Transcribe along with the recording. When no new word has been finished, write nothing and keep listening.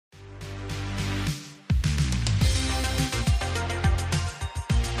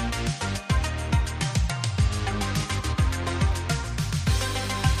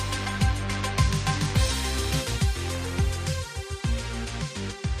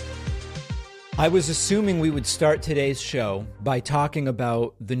I was assuming we would start today's show by talking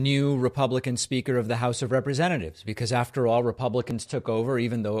about the new Republican Speaker of the House of Representatives, because after all, Republicans took over,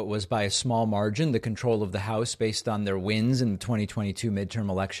 even though it was by a small margin, the control of the House based on their wins in the 2022 midterm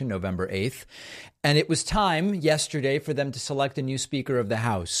election, November 8th. And it was time yesterday for them to select a new Speaker of the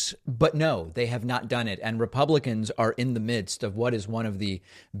House. But no, they have not done it. And Republicans are in the midst of what is one of the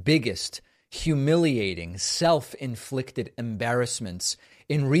biggest, humiliating, self-inflicted embarrassments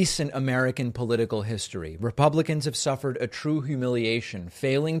in recent American political history. Republicans have suffered a true humiliation,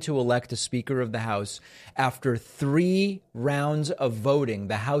 failing to elect a Speaker of the House after 3 rounds of voting.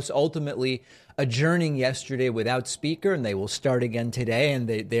 The House ultimately adjourning yesterday without Speaker, and they will start again today, and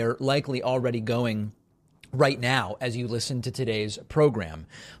they're likely already going right now as you listen to today's program.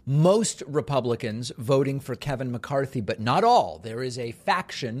 Most Republicans voting for Kevin McCarthy, but not all. There is a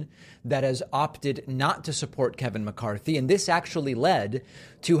faction that has opted not to support Kevin McCarthy, and this actually led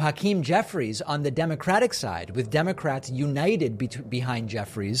to Hakeem Jeffries on the Democratic side, with Democrats united behind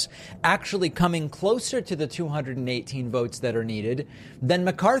Jeffries, actually coming closer to the 218 votes that are needed than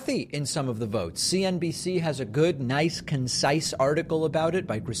McCarthy in some of the votes. CNBC has a good, nice, concise article about it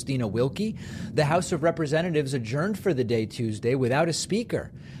by Christina Wilkie. The House of Representatives adjourned for the day Tuesday without a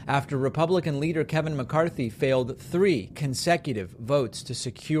speaker after Republican leader Kevin McCarthy failed 3 consecutive votes to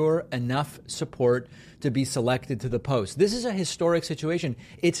secure enough support to be selected to the post. This is a historic situation.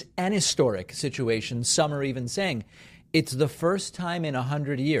 It's an historic situation. Some are even saying it's the first time in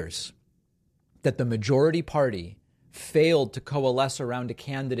 100 years that the majority party failed to coalesce around a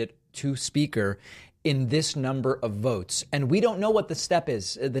candidate to speaker in this number of votes. And we don't know what the step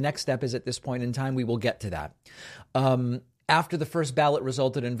is. The next step is at this point in time. We will get to that. After the first ballot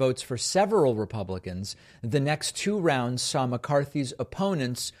resulted in votes for several Republicans, the next 2 rounds saw McCarthy's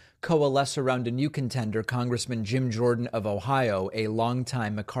opponents coalesce around a new contender, Congressman Jim Jordan of Ohio, a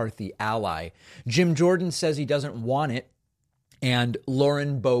longtime McCarthy ally. Jim Jordan says he doesn't want it, and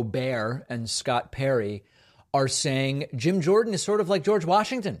Lauren Boebert and Scott Perry are saying Jim Jordan is sort of like George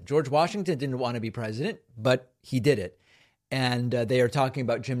Washington. George Washington didn't want to be president, but he did it. And they are talking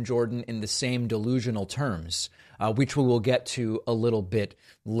about Jim Jordan in the same delusional terms, which we will get to a little bit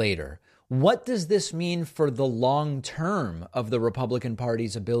later. What does this mean for the long term of the Republican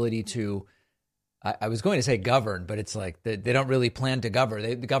Party's ability to, I was going to say govern, but it's like they don't really plan to govern.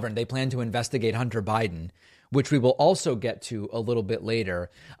 They plan to investigate Hunter Biden, which we will also get to a little bit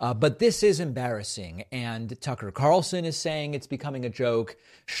later. But this is embarrassing. And Tucker Carlson is saying it's becoming a joke.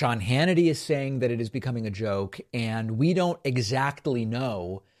 Sean Hannity is saying that it is becoming a joke. And we don't exactly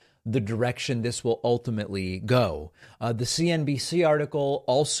know the direction this will ultimately go. The CNBC article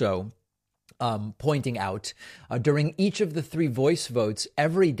also pointing out during each of the 3 voice votes,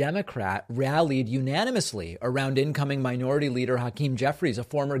 every Democrat rallied unanimously around incoming Minority Leader Hakeem Jeffries, a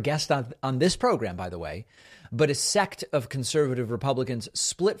former guest on this program, by the way. But a sect of conservative Republicans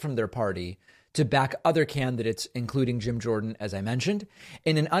split from their party to back other candidates, including Jim Jordan, as I mentioned.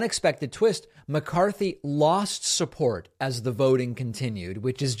 In an unexpected twist, McCarthy lost support as the voting continued,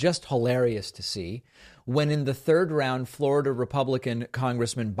 which is just hilarious to see, when in the 3rd round, Florida Republican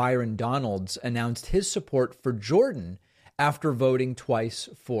Congressman Byron Donalds announced his support for Jordan after voting twice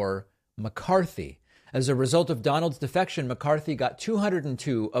for McCarthy. As a result of Donald's defection, McCarthy got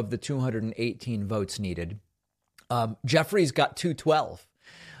 202 of the 218 votes needed. Jeffries got 212.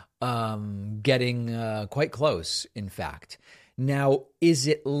 Getting quite close, in fact. Now, is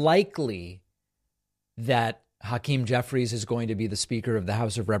it likely that Hakeem Jeffries is going to be the Speaker of the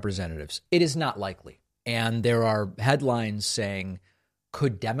House of Representatives? It is not likely. And there are headlines saying,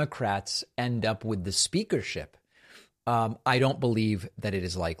 could Democrats end up with the speakership? I don't believe that it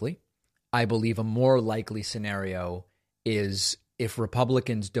is likely. I believe a more likely scenario is if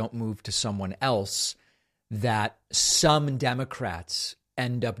Republicans don't move to someone else, that some Democrats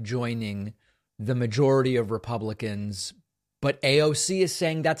end up joining the majority of Republicans, but AOC is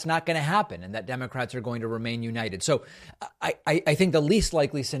saying that's not going to happen and that Democrats are going to remain united. So I think the least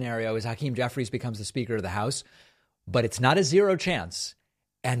likely scenario is Hakeem Jeffries becomes the Speaker of the House, but it's not a 0 chance.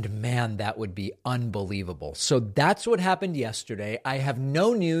 And man, that would be unbelievable. So that's what happened yesterday. I have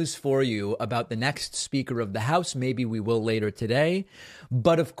no news for you about the next Speaker of the House. Maybe we will later today.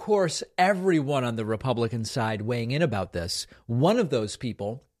 But of course, everyone on the Republican side weighing in about this, one of those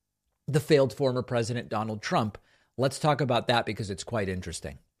people, the failed former President Donald Trump. Let's talk about that because it's quite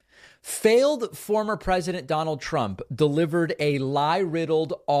interesting. Failed former President Donald Trump delivered a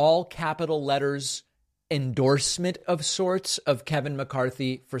lie-riddled, all capital letters endorsement of sorts of Kevin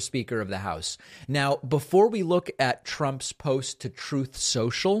McCarthy for Speaker of the House. Now, before we look at Trump's post to Truth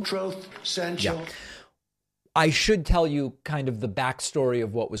Social, I should tell you kind of the backstory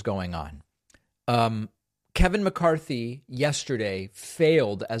of what was going on. Kevin McCarthy yesterday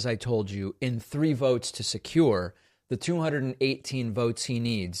failed, as I told you, in 3 votes to secure the 218 votes he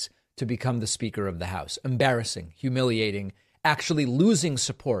needs to become the Speaker of the House. Embarrassing, humiliating, actually losing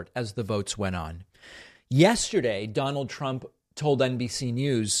support as the votes went on. Yesterday, Donald Trump told NBC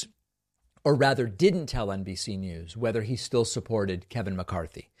News, or rather didn't tell NBC News, whether he still supported Kevin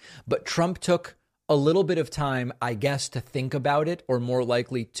McCarthy. But Trump took a little bit of time, I guess, to think about it, or more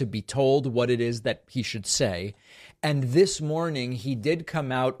likely to be told what it is that he should say. And this morning, he did come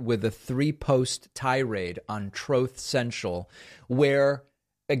out with a 3-post tirade on Truth Central, where,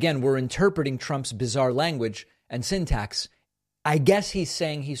 again, we're interpreting Trump's bizarre language and syntax. I guess he's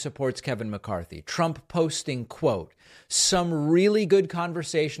saying he supports Kevin McCarthy. Trump posting, quote, "Some really good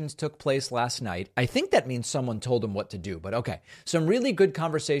conversations took place last night." I think that means someone told him what to do, but okay. "Some really good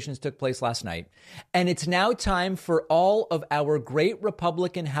conversations took place last night. And it's now time for all of our great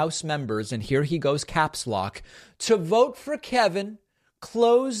Republican House members," and here he goes caps lock, "to vote for Kevin,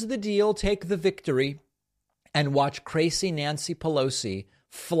 close the deal, take the victory, and watch crazy Nancy Pelosi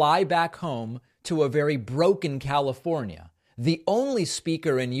fly back home to a very broken California. The only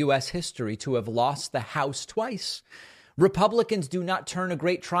speaker in U.S. history to have lost the House twice. Republicans do not turn a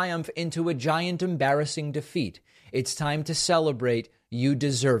great triumph into a giant embarrassing defeat. It's time to celebrate. You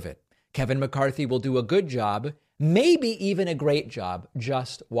deserve it. Kevin McCarthy will do a good job, maybe even a great job.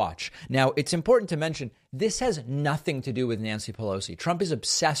 Just watch." Now, it's important to mention, this has nothing to do with Nancy Pelosi. Trump is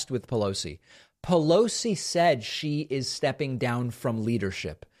obsessed with Pelosi. Pelosi said she is stepping down from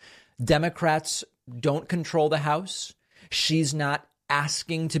leadership. Democrats don't control the House. She's not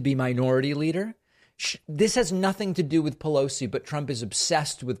asking to be minority leader. This has nothing to do with Pelosi, but Trump is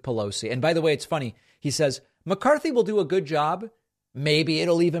obsessed with Pelosi. And by the way, it's funny. He says, McCarthy will do a good job. Maybe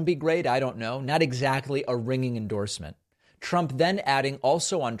it'll even be great. I don't know. Not exactly a ringing endorsement. Trump then adding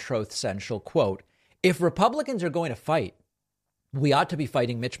also on Truth Central, quote, "If Republicans are going to fight, we ought to be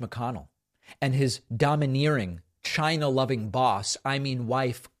fighting Mitch McConnell and his domineering, China-loving boss, I mean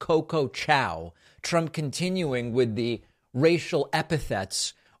wife, Coco Chow." Trump continuing with the racial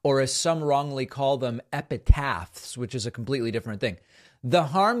epithets, or as some wrongly call them, epitaphs, which is a completely different thing. "The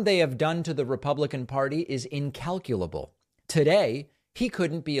harm they have done to the Republican Party is incalculable. Today, he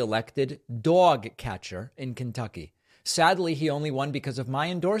couldn't be elected dog catcher in Kentucky. Sadly, he only won because of my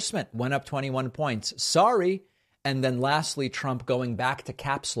endorsement, went up 21 points. Sorry." And then lastly, Trump going back to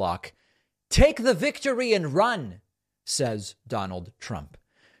caps lock. "Take the victory and run," says Donald Trump.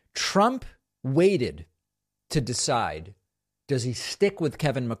 Trump waited to decide, does he stick with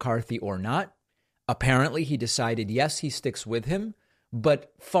Kevin McCarthy or not? Apparently, he decided, yes, he sticks with him,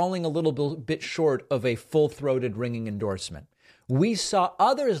 but falling a little bit short of a full-throated ringing endorsement. We saw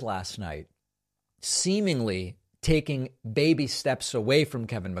others last night seemingly taking baby steps away from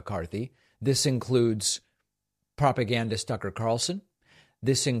Kevin McCarthy. This includes propagandist Tucker Carlson.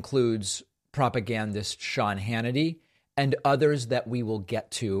 This includes propagandist Sean Hannity and others that we will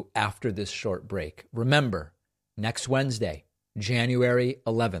get to after this short break. Remember, next Wednesday, January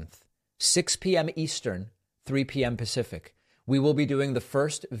 11th, 6 p.m. Eastern, 3 p.m. Pacific, we will be doing the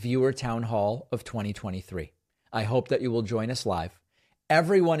first viewer town hall of 2023. I hope that you will join us live.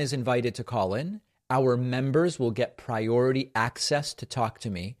 Everyone is invited to call in. Our members will get priority access to talk to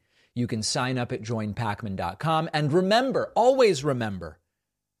me. You can sign up at joinpacman.com. And remember, always remember,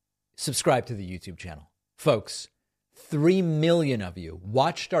 subscribe to the YouTube channel. Folks, 3 million of you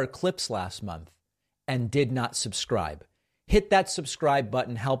watched our clips last month and did not subscribe. Hit that subscribe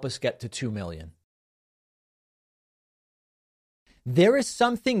button. Help us get to 2 million. There is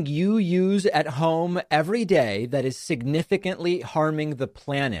something you use at home every day that is significantly harming the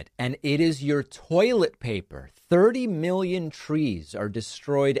planet, and it is your toilet paper. 30 million trees are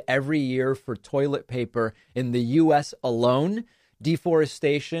destroyed every year for toilet paper in the U.S. alone.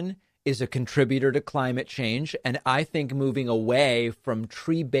 Deforestation is a contributor to climate change, and I think moving away from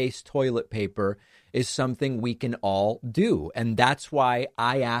tree-based toilet paper is something we can all do. And that's why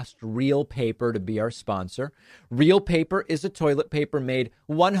I asked Real Paper to be our sponsor. Real Paper is a toilet paper made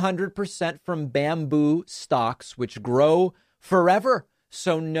 100% from bamboo stalks, which grow forever.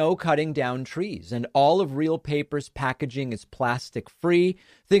 So no cutting down trees. And all of Real Paper's packaging is plastic free.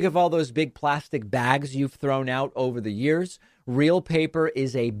 Think of all those big plastic bags you've thrown out over the years. Real Paper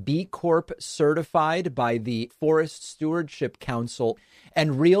is a B Corp certified by the Forest Stewardship Council.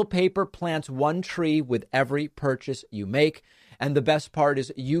 And Real Paper plants 1 tree with every purchase you make. And the best part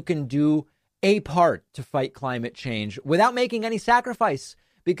is you can do a part to fight climate change without making any sacrifice.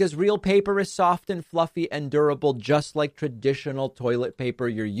 because real paper is soft and fluffy and durable, just like traditional toilet paper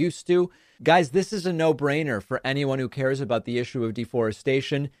you're used to. Guys, this is a no-brainer for anyone who cares about the issue of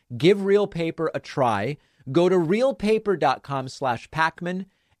deforestation. Give real paper a try. Go to realpaper.com/Pacman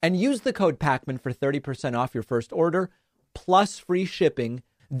and use the code Pacman for 30% off your first order, plus free shipping.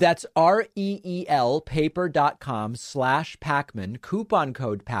 That's REEL paper.com/Pacman, coupon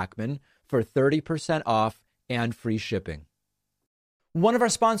code Pacman for 30% off and free shipping. One of our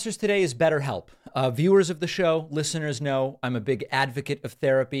sponsors today is BetterHelp. Viewers of the show, listeners know I'm a big advocate of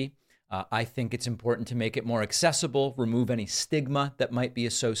therapy. I think it's important to make it more accessible, remove any stigma that might be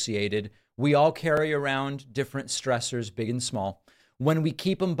associated. We all carry around different stressors, big and small. When we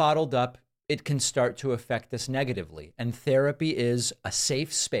keep them bottled up, it can start to affect us negatively. And therapy is a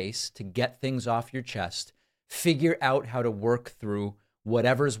safe space to get things off your chest, figure out how to work through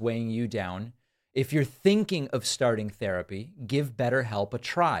whatever's weighing you down. If you're thinking of starting therapy, give BetterHelp a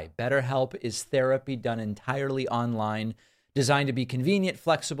try. BetterHelp is therapy done entirely online, designed to be convenient,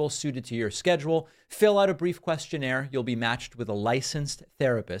 flexible, suited to your schedule. Fill out a brief questionnaire. You'll be matched with a licensed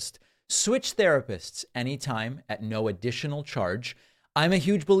therapist. Switch therapists anytime at no additional charge. I'm a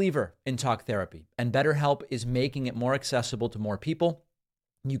huge believer in talk therapy, and BetterHelp is making it more accessible to more people.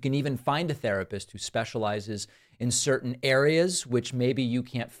 You can even find a therapist who specializes in certain areas, which maybe you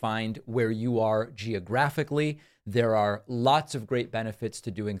can't find where you are geographically. There are lots of great benefits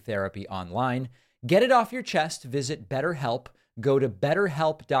to doing therapy online. Get it off your chest. Visit BetterHelp. Go to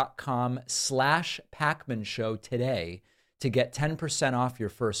betterhelp.com/Pacman Show today to get 10% off your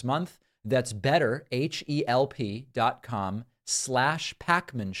first month. That's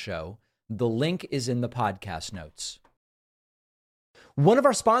BetterHelp.com/Pacman Show. The link is in the podcast notes. One of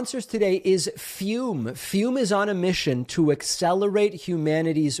our sponsors today is Fume. Fume is on a mission to accelerate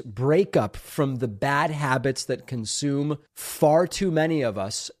humanity's breakup from the bad habits that consume far too many of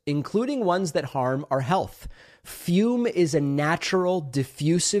us, including ones that harm our health. Fume is a natural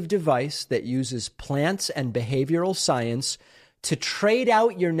diffusive device that uses plants and behavioral science to trade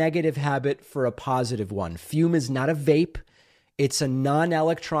out your negative habit for a positive one. Fume is not a vape. It's a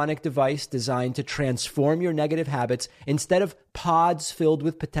non-electronic device designed to transform your negative habits. Instead of pods filled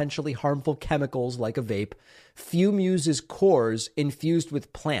with potentially harmful chemicals like a vape, Fume uses cores infused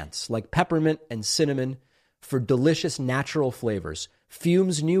with plants like peppermint and cinnamon for delicious natural flavors.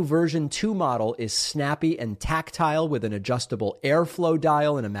 Fume's new version 2 model is snappy and tactile with an adjustable airflow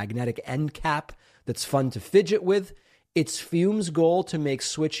dial and a magnetic end cap that's fun to fidget with. It's Fume's goal to make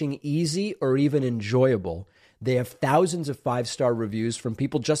switching easy or even enjoyable. They have thousands of 5-star reviews from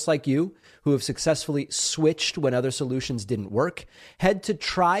people just like you who have successfully switched when other solutions didn't work. Head to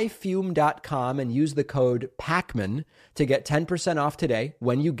tryfume.com and use the code Pacman to get 10% off today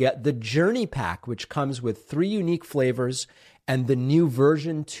when you get the Journey Pack, which comes with 3 unique flavors and the new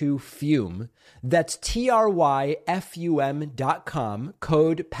version 2 Fume. That's tryfum.com.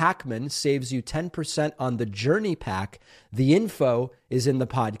 Code Pacman saves you 10% on the Journey Pack. The info is in the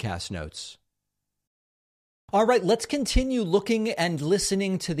podcast notes. All right, let's continue looking and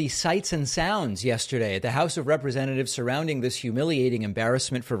listening to the sights and sounds yesterday at the House of Representatives surrounding this humiliating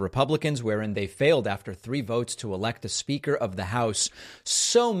embarrassment for Republicans, wherein they failed after 3 votes to elect a Speaker of the House.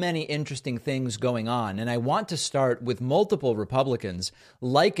 So many interesting things going on. And I want to start with multiple Republicans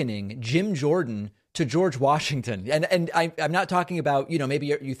likening Jim Jordan to George Washington. And I'm not talking about, maybe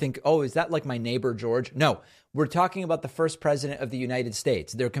you think, oh, is that like my neighbor George? No, we're talking about the first president of the United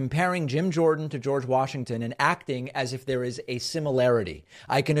States. They're comparing Jim Jordan to George Washington and acting as if there is a similarity.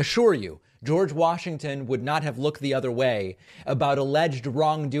 I can assure you, George Washington would not have looked the other way about alleged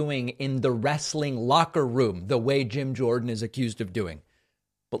wrongdoing in the wrestling locker room the way Jim Jordan is accused of doing.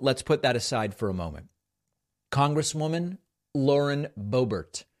 But let's put that aside for a moment. Congresswoman Lauren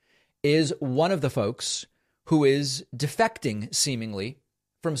Boebert is one of the folks who is defecting, seemingly,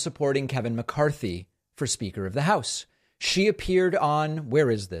 from supporting Kevin McCarthy for Speaker of the House. She appeared on, where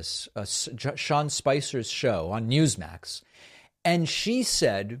is this? Sean Spicer's show on Newsmax. And she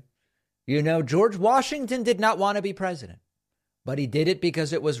said, George Washington did not want to be president, but he did it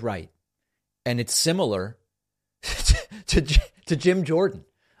because it was right. And it's similar to Jim Jordan.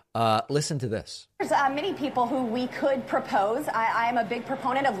 Listen to this. There's many people who we could propose. I am a big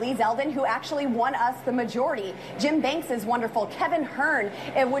proponent of Lee Zeldin, who actually won us the majority. Jim Banks is wonderful. Kevin Hern,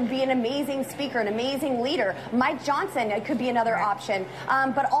 it would be an amazing speaker, an amazing leader. Mike Johnson, it could be another option.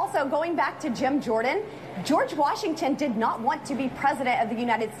 But also going back to Jim Jordan, George Washington did not want to be president of the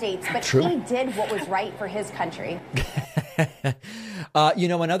United States, but he did what was right for his country.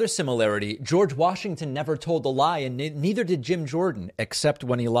 Another similarity, George Washington never told a lie, and neither did Jim Jordan, except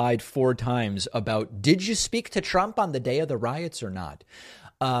when he lied 4 times about, did you speak to Trump on the day of the riots or not?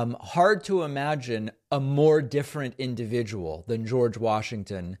 Hard to imagine a more different individual than George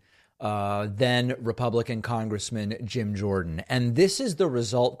Washington, than Republican Congressman Jim Jordan. And this is the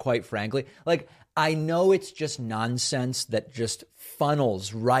result, quite frankly. Like, I know it's just nonsense that just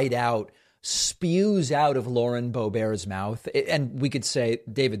funnels right out, spews out of Lauren Boebert's mouth. And we could say,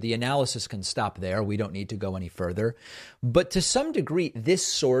 David, the analysis can stop there. We don't need to go any further. But to some degree, this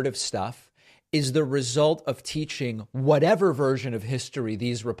sort of stuff is the result of teaching whatever version of history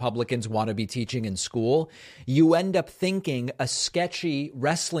these Republicans want to be teaching in school. You end up thinking a sketchy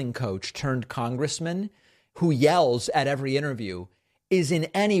wrestling coach turned congressman who yells at every interview is in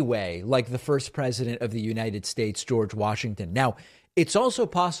any way like the first president of the United States, George Washington. Now, it's also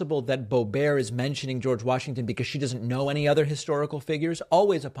possible that Boebert is mentioning George Washington because she doesn't know any other historical figures.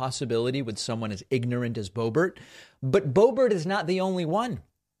 Always a possibility with someone as ignorant as Boebert. But Boebert is not the only one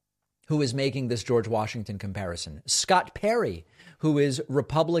who is making this George Washington comparison. Scott Perry, who is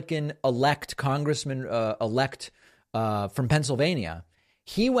Republican-elect Congressman elect from Pennsylvania,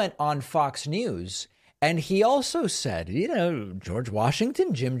 he went on Fox News and he also said, George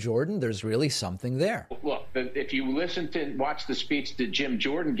Washington, Jim Jordan, there's really something there. Look, if you listen to watch the speech that Jim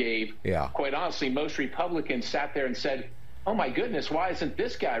Jordan gave, quite honestly, most Republicans sat there and said, oh, my goodness, why isn't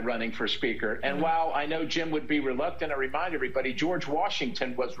this guy running for speaker? And while I know Jim would be reluctant, I remind everybody, George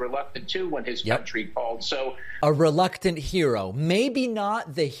Washington was reluctant, too, when his country called. So a reluctant hero, maybe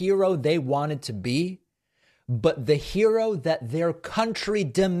not the hero they wanted to be, but the hero that their country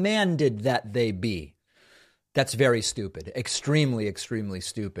demanded that they be. That's very stupid, extremely, extremely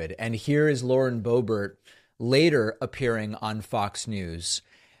stupid. And here is Lauren Boebert later appearing on Fox News.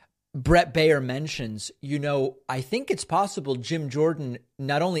 Brett Baer mentions, I think it's possible Jim Jordan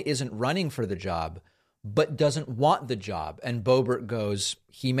not only isn't running for the job, but doesn't want the job. And Boebert goes,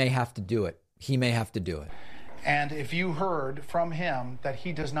 he may have to do it. He may have to do it. And if you heard from him that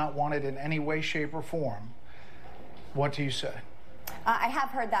he does not want it in any way, shape, or form, what do you say? I have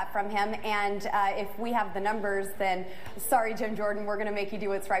heard that from him, and if we have the numbers, then sorry, Jim Jordan, we're going to make you do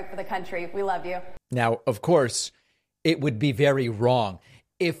what's right for the country. We love you. Now, of course, it would be very wrong.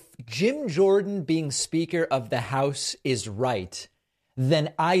 If Jim Jordan being Speaker of the House is right,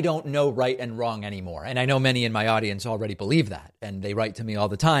 then I don't know right and wrong anymore. And I know many in my audience already believe that. And they write to me all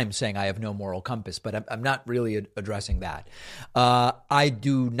the time saying I have no moral compass, but I'm not really addressing that. I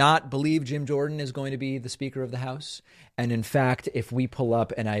do not believe Jim Jordan is going to be the Speaker of the House. And in fact, if we pull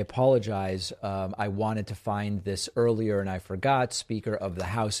up, and I apologize, I wanted to find this earlier and I forgot, Speaker of the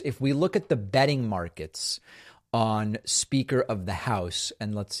House. If we look at the betting markets on Speaker of the House,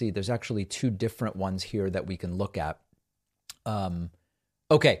 and let's see, there's actually two different ones here that we can look at.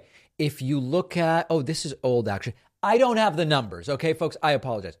 Okay, if you look at, this is old actually. I don't have the numbers, okay, folks, I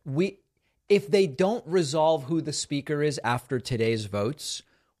apologize. If they don't resolve who the Speaker is after today's votes,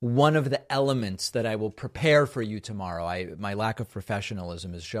 one of the elements that I will prepare for you tomorrow, my lack of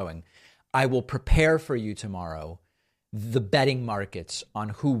professionalism is showing, I will prepare for you tomorrow the betting markets on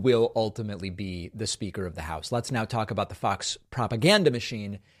who will ultimately be the Speaker of the House. Let's now talk about the Fox propaganda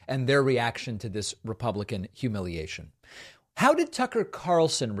machine and their reaction to this Republican humiliation. How did Tucker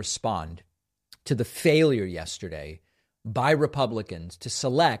Carlson respond to the failure yesterday by Republicans to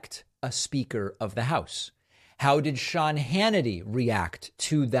select a Speaker of the House? How did Sean Hannity react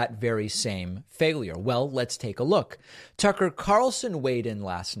to that very same failure? Well, let's take a look. Tucker Carlson weighed in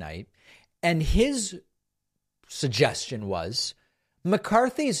last night, and his suggestion was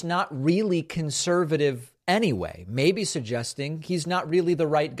McCarthy's not really conservative anyway, maybe suggesting he's not really the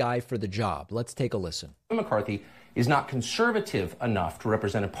right guy for the job. Let's take a listen. McCarthy is not conservative enough to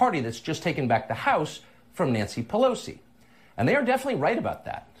represent a party that's just taken back the House from Nancy Pelosi. And they are definitely right about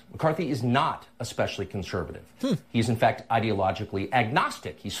that. McCarthy is not especially conservative. He's, in fact, ideologically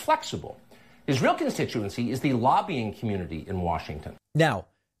agnostic. He's flexible. His real constituency is the lobbying community in Washington. Now,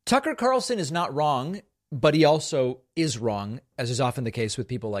 Tucker Carlson is not wrong, but he also is wrong, as is often the case with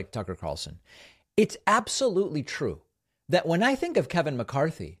people like Tucker Carlson. It's absolutely true that when I think of Kevin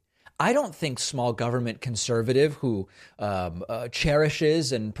McCarthy, I don't think small government conservative who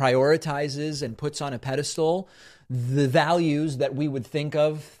cherishes and prioritizes and puts on a pedestal the values that we would think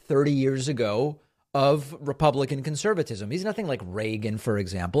of 30 years ago of Republican conservatism. He's nothing like Reagan, for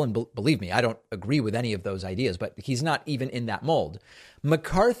example. And believe me, I don't agree with any of those ideas, but he's not even in that mold.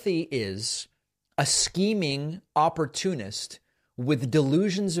 McCarthy is a scheming opportunist with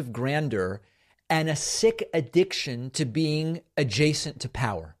delusions of grandeur and a sick addiction to being adjacent to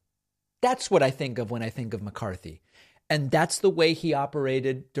power. That's what I think of when I think of McCarthy. And that's the way he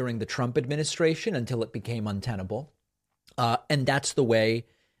operated during the Trump administration until it became untenable. And that's the way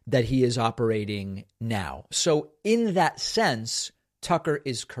that he is operating now. So in that sense, Tucker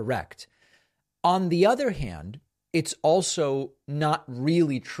is correct. On the other hand, it's also not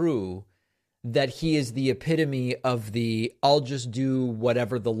really true that he is the epitome of the I'll just do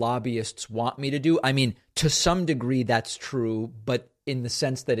whatever the lobbyists want me to do. I mean, to some degree, that's true, but in the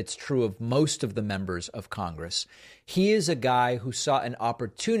sense that it's true of most of the members of Congress. He is a guy who saw an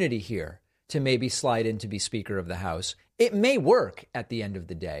opportunity here to maybe slide in to be Speaker of the House. It may work at the end of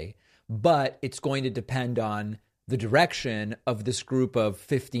the day, but it's going to depend on the direction of this group of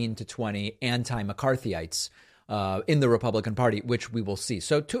 15 to 20 anti-McCarthyites in the Republican Party, which we will see.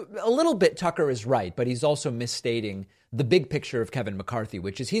 So a little bit, Tucker is right, but he's also misstating the big picture of Kevin McCarthy,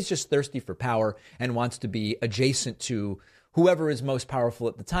 which is he's just thirsty for power and wants to be adjacent to whoever is most powerful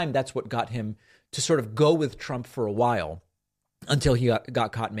at the time. That's what got him to sort of go with Trump for a while until he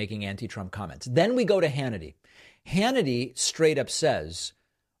got caught making anti-Trump comments. Then we go to Hannity. Hannity straight up says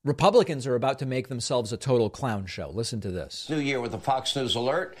Republicans are about to make themselves a total clown show. Listen to this. New Year with the Fox News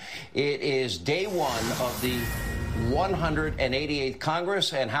Alert. It is day one of the 188th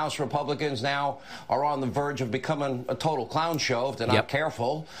Congress, and House Republicans now are on the verge of becoming a total clown show if they're not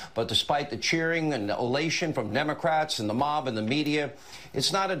careful. But despite the cheering and the elation from Democrats and the mob and the media,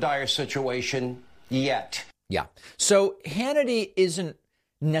 it's not a dire situation yet. Yeah. So Hannity isn't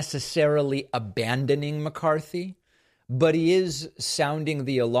necessarily abandoning McCarthy, but he is sounding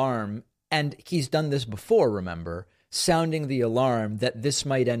the alarm, and he's done this before, remember, sounding the alarm that this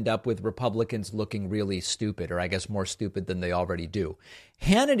might end up with Republicans looking really stupid, or I guess more stupid than they already do.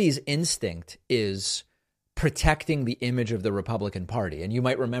 Hannity's instinct is protecting the image of the Republican Party. And you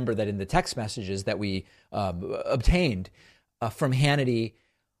might remember that in the text messages that we obtained from Hannity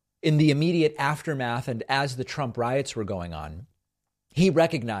in the immediate aftermath and as the Trump riots were going on, he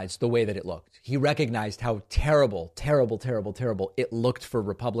recognized the way that it looked. He recognized how terrible, terrible, terrible, terrible it looked for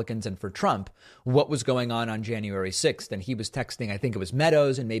Republicans and for Trump, what was going on January 6th. And he was texting, I think it was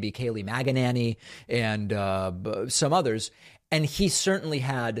Meadows and maybe Kayleigh McEnany and some others. And he certainly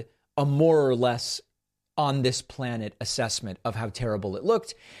had a more or less on this planet assessment of how terrible it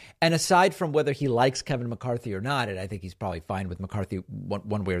looked. And aside from whether he likes Kevin McCarthy or not, and I think he's probably fine with McCarthy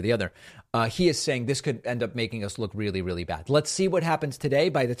one way or the other, he is saying this could end up making us look really, really bad. Let's see what happens today.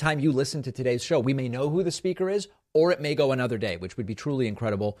 By the time you listen to today's show, we may know who the speaker is, or it may go another day, which would be truly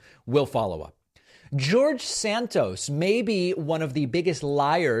incredible. We'll follow up. George Santos may be one of the biggest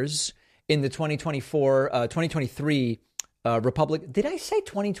liars in the 2023 Republic. Did I say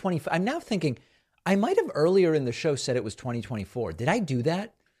 2024? I'm now thinking I might have earlier in the show said it was 2024. Did I do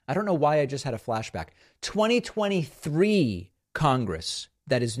that? I don't know why I just had a flashback. 2023 Congress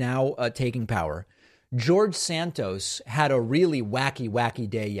that is now taking power. George Santos had a really wacky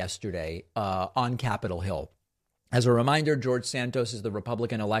day yesterday on Capitol Hill. As a reminder, George Santos is the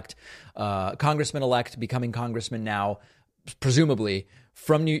Republican-elect, congressman-elect, becoming congressman now, presumably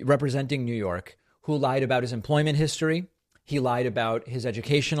from representing New York, who lied about his employment history. He lied about his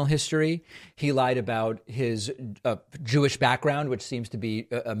educational history. He lied about his Jewish background, which seems to be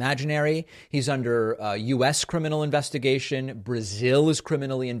imaginary. He's under U.S. criminal investigation. Brazil is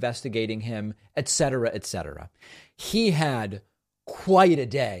criminally investigating him, et cetera, et cetera. He had quite a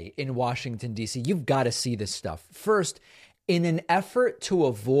day in Washington, D.C. You've got to see this stuff. First, in an effort to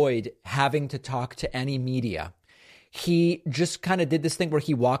avoid having to talk to any media, he just kind of did this thing where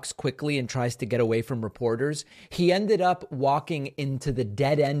he walks quickly and tries to get away from reporters. He ended up walking into the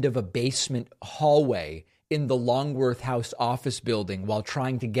dead end of a basement hallway in the Longworth House office building while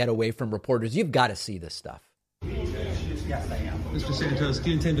trying to get away from reporters. You've got to see this stuff. Yes, I am. Mr. Santos, do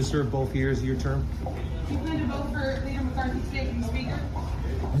you intend to serve both years of your term? Do you plan to vote for Leader McCarthy today to be Speaker?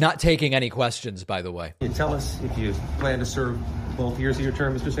 Not taking any questions, by the way. Can you tell us if you plan to serve both years of your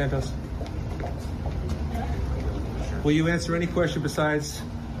term, Mr. Santos? Will you answer any question besides,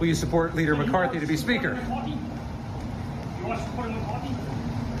 will you support Leader McCarthy to be Speaker?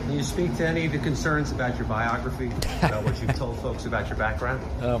 Can you speak to any of the concerns about your biography, about what you've told folks about your background?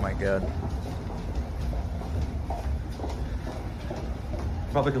 Oh, my God.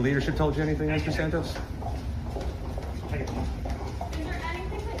 Republican leadership told you anything, Mr. Santos? Is there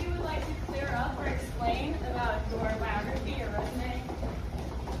anything that you would like to clear up or explain about your biography or resume?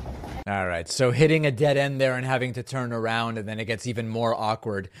 All right. So hitting a dead end there and having to turn around, and then it gets even more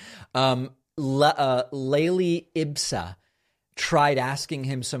awkward. Layli Ibsa tried asking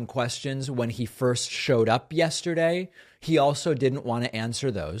him some questions when he first showed up yesterday. He also didn't want to answer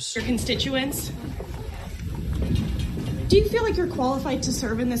those. Your constituents. Do you feel like you're qualified to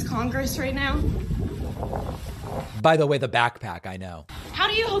serve in this Congress right now? By the way, the backpack, I know. How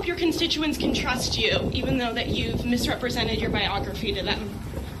do you hope your constituents can trust you, even though that you've misrepresented your biography to them?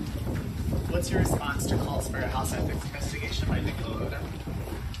 What's your response to calls for a House ethics investigation by Nicola Boebert?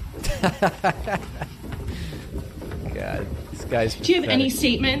 God, this guy's Do you have pathetic. any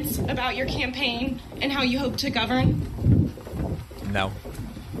statements about your campaign and how you hope to govern? No.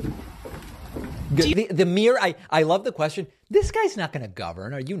 The mere, I love the question. This guy's not going to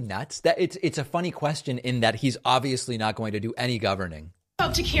govern. Are you nuts? It's a funny question in that he's obviously not going to do any governing.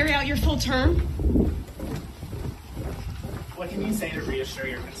 Hope to carry out your full term? What can you say to reassure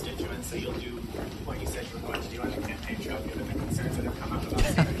your constituents that you'll do what you said you were going to do on the campaign trail, given the concerns that have come up about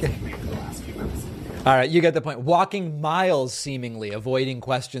statements you've made in the last few months? All right, you get the point. Walking miles, seemingly, avoiding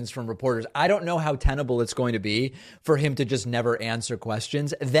questions from reporters. I don't know how tenable it's going to be for him to just never answer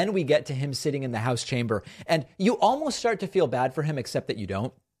questions. Then we get to him sitting in the House chamber, and you almost start to feel bad for him, except that you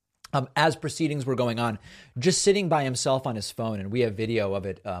don't. As proceedings were going on, just sitting by himself on his phone, and we have video of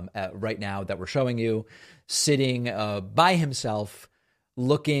it right now that we're showing you, sitting by himself,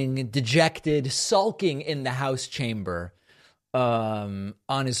 looking dejected, sulking in the House chamber on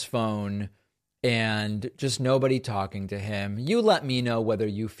his phone, and just nobody talking to him. You let me know whether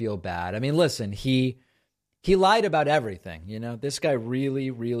you feel bad. I mean, listen, he lied about everything. You know, this guy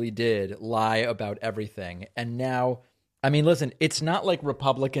really, really did lie about everything. And now, I mean, listen, it's not like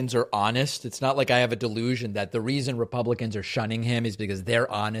Republicans are honest. It's not like I have a delusion that the reason Republicans are shunning him is because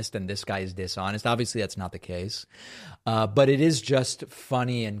they're honest and this guy is dishonest. Obviously, that's not the case. But it is just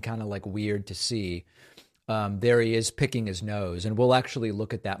funny and kind of like weird to see. There he is picking his nose, and we'll actually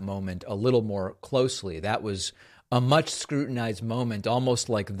look at that moment a little more closely. That was a much scrutinized moment, almost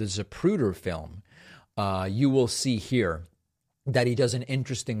like the Zapruder film. You will see here that he does an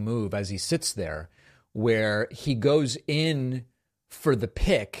interesting move as he sits there, where he goes in for the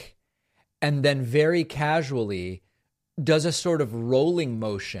pick and then very casually does a sort of rolling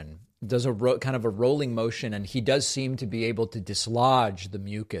motion, kind of a rolling motion, and he does seem to be able to dislodge the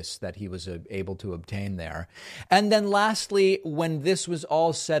mucus that he was able to obtain there. And then lastly, when this was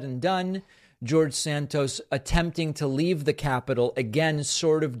all said and done, George Santos attempting to leave the Capitol, again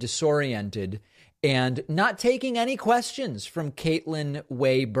sort of disoriented, and not taking any questions from Caitlin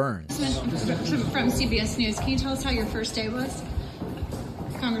Way Burns. From CBS News, can you tell us how your first day was,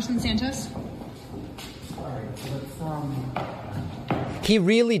 Congressman Santos? He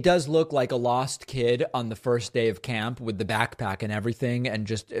really does look like a lost kid on the first day of camp with the backpack and everything, and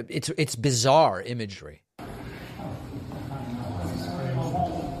just it's bizarre imagery.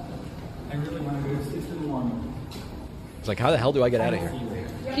 It's like, how the hell do I get out of here?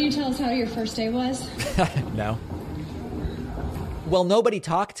 Can you tell us how your first day was? No. Well, nobody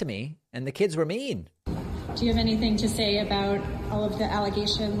talked to me, and the kids were mean. Do you have anything to say about all of the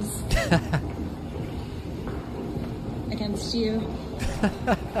allegations against you? Are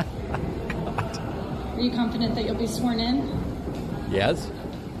you confident that you'll be sworn in? Yes.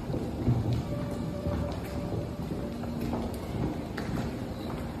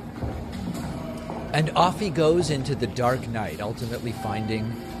 And off he goes into the dark night, ultimately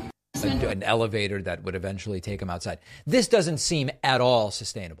finding an elevator that would eventually take him outside. This doesn't seem at all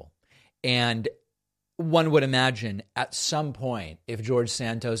sustainable. And one would imagine at some point, if George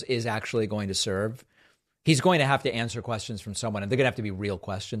Santos is actually going to serve, he's going to have to answer questions from someone, and they're going to have to be real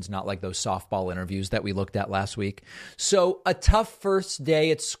questions, not like those softball interviews that we looked at last week. So a tough first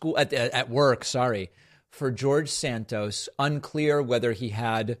day at school, at work, for George Santos. Unclear whether he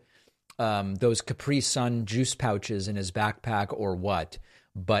had those Capri Sun juice pouches in his backpack or what,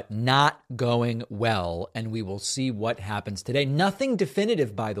 but not going well. And we will see what happens today. Nothing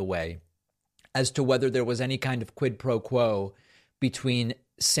definitive, by the way, as to whether there was any kind of quid pro quo between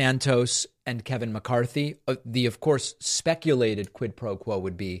Santos and Kevin McCarthy. The, of course, speculated quid pro quo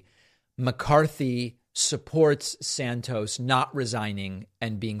would be McCarthy supports Santos not resigning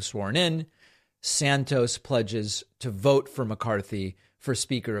and being sworn in. Santos pledges to vote for McCarthy for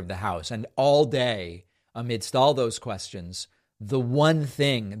Speaker of the House. And all day, amidst all those questions, the one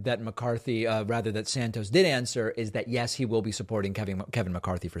thing that that Santos did answer is that, yes, he will be supporting Kevin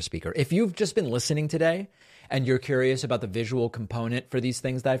McCarthy for Speaker. If you've just been listening today and you're curious about the visual component for these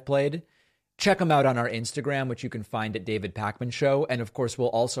things that I've played, check them out on our Instagram, which you can find at David Pakman Show. And of course, we'll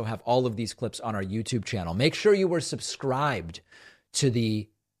also have all of these clips on our YouTube channel. Make sure you were subscribed to the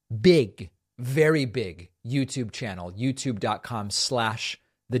big, very big YouTube channel,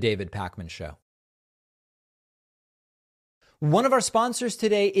 youtube.com/The David Pakman Show. One of our sponsors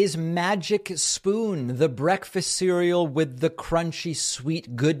today is Magic Spoon, the breakfast cereal with the crunchy,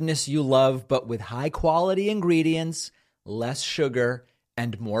 sweet goodness you love, but with high quality ingredients, less sugar,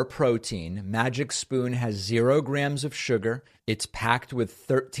 and more protein. Magic Spoon has 0 grams of sugar. It's packed with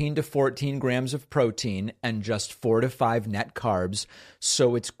 13 to 14 grams of protein and just 4 to 5 net carbs.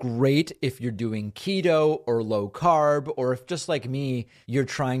 So it's great if you're doing keto or low carb, or if, just like me, you're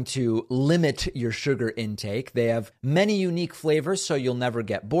trying to limit your sugar intake. They have many unique flavors, so you'll never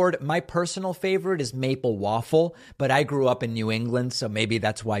get bored. My personal favorite is maple waffle, but I grew up in New England, so maybe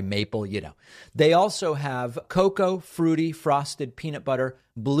that's why maple, They also have cocoa, fruity, frosted peanut butter,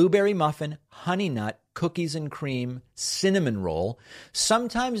 blueberry muffin, honey nut, cookies and cream, cinnamon roll.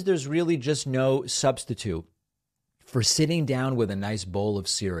 Sometimes there's really just no substitute for sitting down with a nice bowl of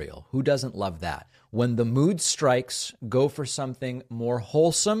cereal. Who doesn't love that? When the mood strikes, go for something more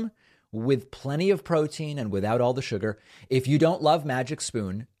wholesome with plenty of protein and without all the sugar. If you don't love Magic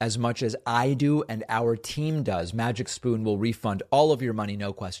Spoon as much as I do and our team does, Magic Spoon will refund all of your money,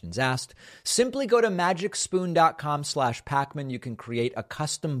 no questions asked. Simply go to magicspoon.com/Pacman. You can create a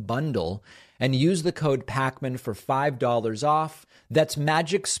custom bundle and use the code Pacman for $5 off. That's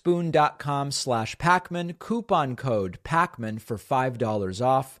magicspoon.com/Pacman, coupon code Pacman for $5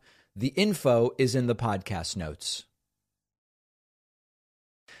 off. The info is in the podcast notes.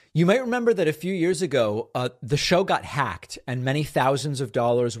 You might remember that a few years ago, the show got hacked and many thousands of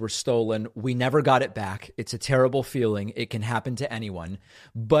dollars were stolen. We never got it back. It's a terrible feeling. It can happen to anyone.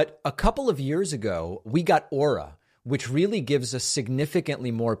 But a couple of years ago, we got Aura, which really gives us significantly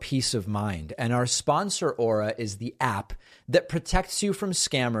more peace of mind. And our sponsor, Aura, is the app that protects you from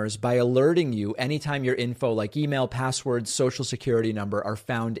scammers by alerting you anytime your info like email, passwords, social security number are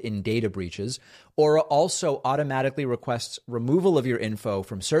found in data breaches. Aura also automatically requests removal of your info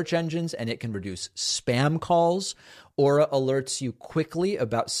from search engines, and it can reduce spam calls. Aura alerts you quickly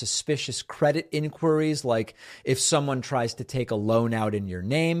about suspicious credit inquiries, like if someone tries to take a loan out in your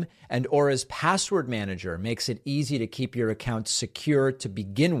name. And Aura's password manager makes it easy to keep your account secure to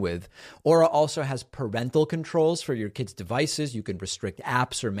begin with. Aura also has parental controls for your kids' devices. You can restrict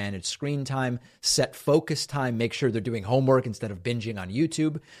apps or manage screen time, set focus time, make sure they're doing homework instead of binging on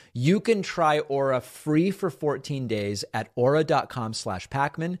YouTube. You can try Aura free for 14 days at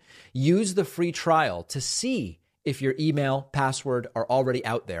aura.com/Pacman. Use the free trial to see if your email, password are already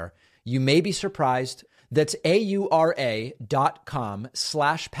out there. You may be surprised. That's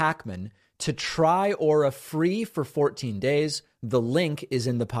aura.com/Pacman to try Aura free for 14 days. The link is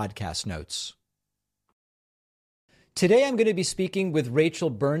in the podcast notes. Today, I'm going to be speaking with Rachel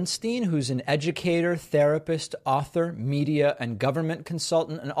Bernstein, who's an educator, therapist, author, media, and government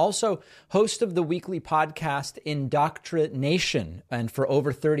consultant, and also host of the weekly podcast Indoctrination, and for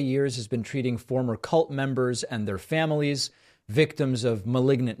over 30 years has been treating former cult members and their families, victims of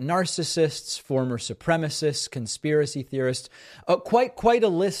malignant narcissists, former supremacists, conspiracy theorists. Quite a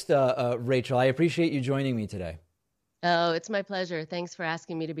list, Rachel. I appreciate you joining me today. Oh, it's my pleasure. Thanks for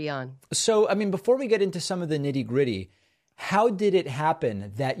asking me to be on. So, before we get into some of the nitty gritty, how did it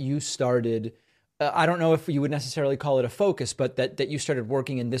happen that you started, I don't know if you would necessarily call it a focus, but that you started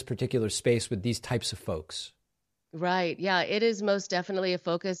working in this particular space with these types of folks? Right. Yeah, it is most definitely a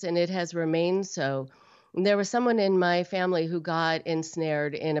focus, and it has remained so. There was someone in my family who got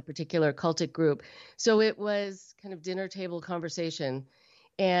ensnared in a particular cultic group. So it was kind of dinner table conversation.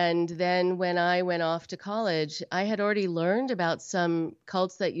 And then when I went off to college, I had already learned about some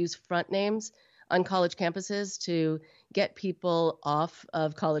cults that use front names on college campuses to get people off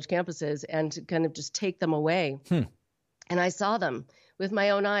of college campuses and to kind of just take them away. And I saw them with my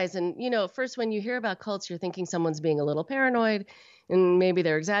own eyes. And, at first when you hear about cults, you're thinking someone's being a little paranoid and maybe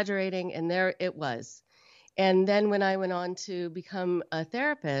they're exaggerating. And there it was. And then when I went on to become a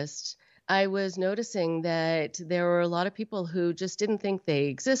therapist, I was noticing that there were a lot of people who just didn't think they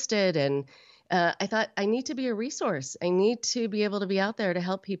existed. And I thought, I need to be a resource. I need to be able to be out there to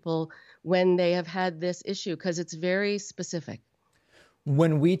help people when they have had this issue, because it's very specific.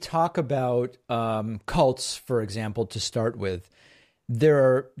 When we talk about cults, for example, to start with, there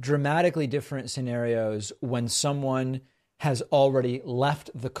are dramatically different scenarios when someone has already left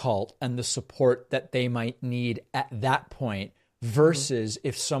the cult and the support that they might need at that point, versus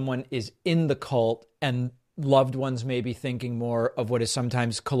if someone is in the cult and loved ones may be thinking more of what is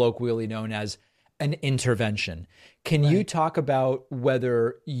sometimes colloquially known as an intervention. Can you talk about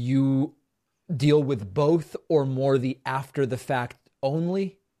whether you deal with both or more the after the fact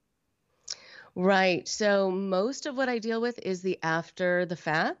only? Right. So most of what I deal with is the after the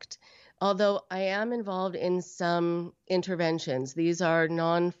fact, although I am involved in some interventions. These are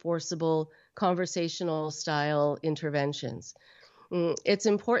non-forcible conversational style interventions. It's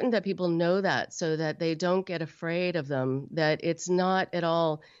important that people know that so that they don't get afraid of them, that it's not at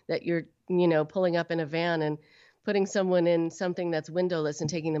all that you're, pulling up in a van and putting someone in something that's windowless and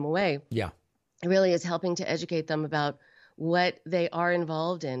taking them away. Yeah. It really is helping to educate them about what they are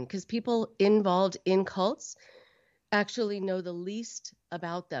involved in, because people involved in cults actually know the least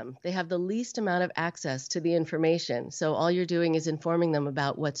about them. They have the least amount of access to the information. So all you're doing is informing them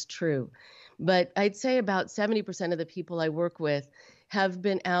about what's true. But I'd say about 70% of the people I work with have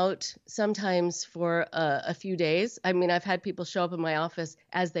been out sometimes for a few days. I mean, I've had people show up in my office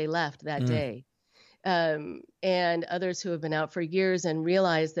as they left that day. And others who have been out for years and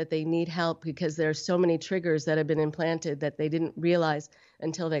realize that they need help because there are so many triggers that have been implanted that they didn't realize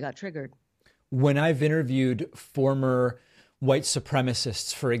until they got triggered. When I've interviewed former white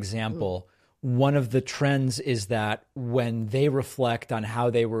supremacists, for example, one of the trends is that when they reflect on how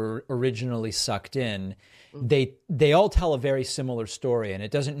they were originally sucked in, they all tell a very similar story. And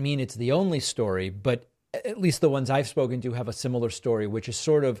it doesn't mean it's the only story, but at least the ones I've spoken to have a similar story, which is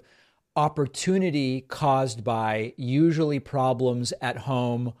sort of opportunity caused by usually problems at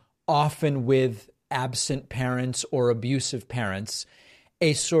home, often with absent parents or abusive parents,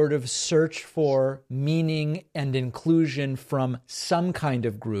 a sort of search for meaning and inclusion from some kind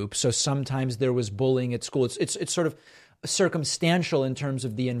of group. So sometimes there was bullying at school. It's sort of circumstantial in terms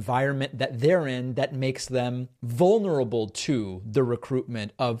of the environment that they're in that makes them vulnerable to the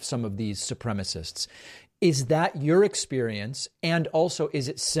recruitment of some of these supremacists. Is that your experience? And also, is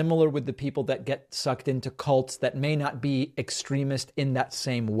it similar with the people that get sucked into cults that may not be extremist in that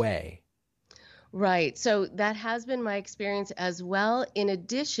same way? Right. So that has been my experience as well. In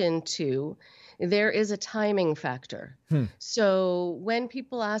addition to, there is a timing factor. So when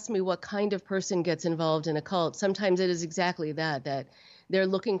people ask me what kind of person gets involved in a cult, sometimes it is exactly that they're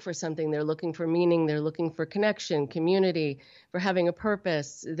looking for something. They're looking for meaning. They're looking for connection, community, for having a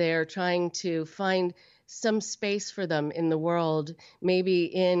purpose. They're trying to find some space for them in the world, maybe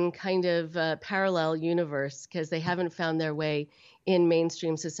in kind of a parallel universe, because they haven't found their way in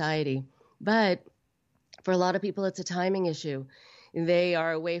mainstream society. But for a lot of people, it's a timing issue. They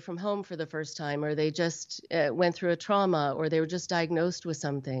are away from home for the first time, or they just went through a trauma, or they were just diagnosed with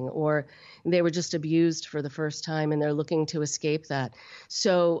something, or they were just abused for the first time and they're looking to escape that.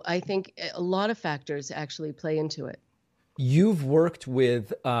 So I think a lot of factors actually play into it. You've worked with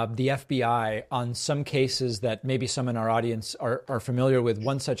the FBI on some cases that maybe some in our audience are familiar with.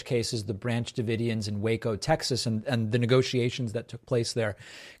 One such case is the Branch Davidians in Waco, Texas, and the negotiations that took place there.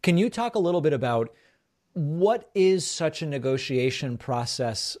 Can you talk a little bit about what is such a negotiation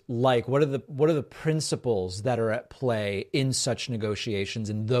process like? What are the principles that are at play in such negotiations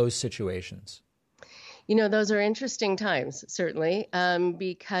in those situations? You know, those are interesting times, certainly,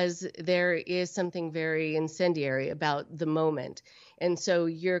 because there is something very incendiary about the moment. And so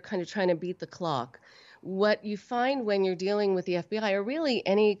you're kind of trying to beat the clock. What you find when you're dealing with the FBI, or really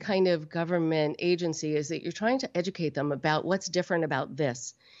any kind of government agency, is that you're trying to educate them about what's different about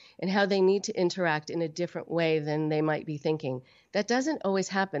this and how they need to interact in a different way than they might be thinking. That doesn't always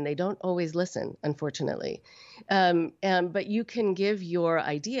happen. They don't always listen, unfortunately. But you can give your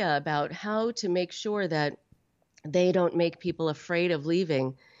idea about how to make sure that they don't make people afraid of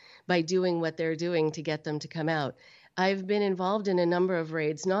leaving by doing what they're doing to get them to come out. I've been involved in a number of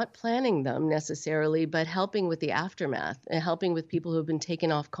raids, not planning them necessarily, but helping with the aftermath and helping with people who have been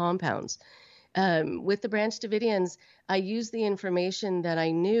taken off compounds. With the Branch Davidians, I used the information that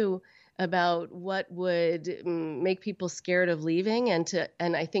I knew about what would make people scared of leaving,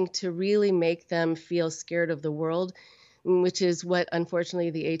 and I think to really make them feel scared of the world, which is what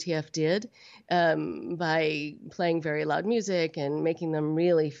unfortunately the ATF did by playing very loud music and making them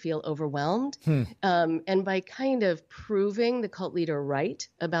really feel overwhelmed, and by kind of proving the cult leader right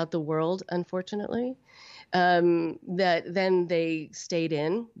about the world, unfortunately, that then they stayed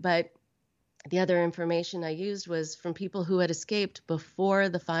in. But the other information I used was from people who had escaped before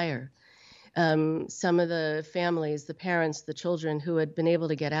the fire. Some of the families, the parents, the children who had been able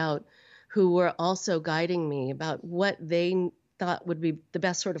to get out, who were also guiding me about what they thought would be the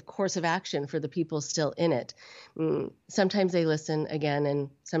best sort of course of action for the people still in it. Sometimes they listen again,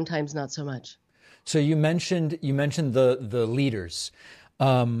 and sometimes not so much. So you mentioned the leaders.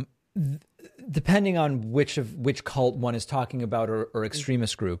 Depending on which cult one is talking about or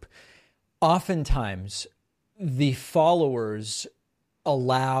extremist group, oftentimes the followers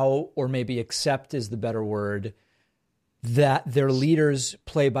allow, or maybe accept is the better word, that their leaders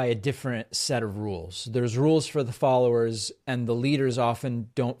play by a different set of rules. There's rules for the followers, and the leaders often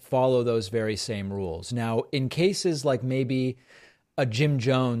don't follow those very same rules. Now, in cases like maybe a Jim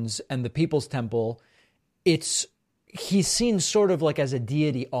Jones and the People's Temple, it's he's seen sort of like as a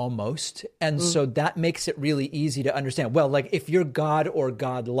deity almost. And so that makes it really easy to understand. Well, like if you're God or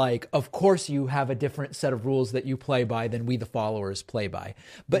God-like, of course you have a different set of rules that you play by than we, the followers, play by.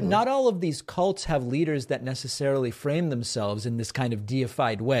 But not all of these cults have leaders that necessarily frame themselves in this kind of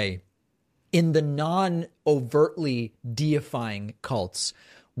deified way. In the non-overtly deifying cults,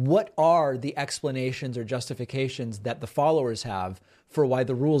 what are the explanations or justifications that the followers have for why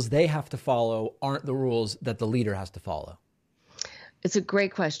the rules they have to follow aren't the rules that the leader has to follow? It's a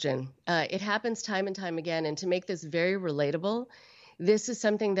great question. It happens time and time again. And to make this very relatable, this is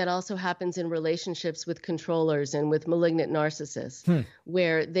something that also happens in relationships with controllers and with malignant narcissists,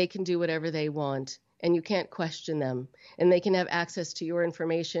 where they can do whatever they want and you can't question them. And they can have access to your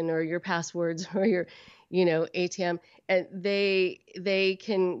information or your passwords or your ATM, and they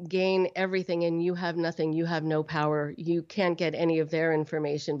can gain everything and you have nothing. You have no power. You can't get any of their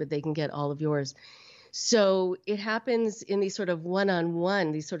information, but they can get all of yours. So it happens in these sort of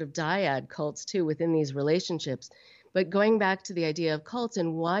one-on-one, these sort of dyad cults too within these relationships. But going back to the idea of cults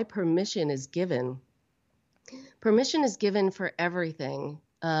and why permission is given for everything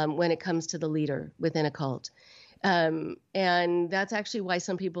when it comes to the leader within a cult. And that's actually why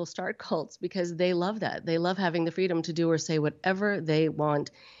some people start cults, because they love that. They love having the freedom to do or say whatever they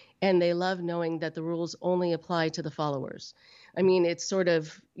want. And they love knowing that the rules only apply to the followers. I mean, it's sort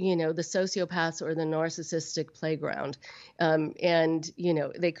of, the sociopaths or the narcissistic playground.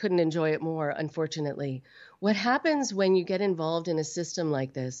 They couldn't enjoy it more, unfortunately. What happens when you get involved in a system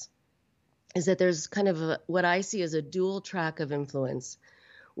like this is that there's kind of what I see as a dual track of influence.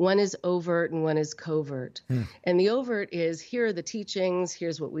 One is overt and one is covert. And the overt is, here are the teachings,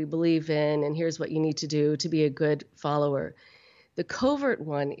 here's what we believe in, and here's what you need to do to be a good follower. The covert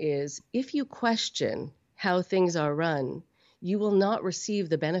one is, if you question how things are run, you will not receive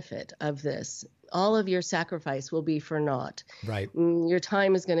the benefit of this. All of your sacrifice will be for naught. Right. Your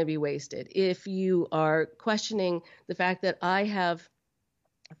time is going to be wasted. If you are questioning the fact that I have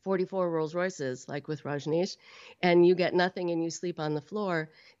 44 Rolls Royces, like with Rajneesh, and you get nothing and you sleep on the floor,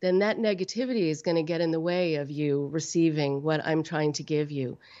 then that negativity is going to get in the way of you receiving what I'm trying to give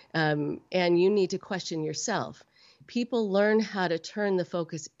you. And you need to question yourself. People learn how to turn the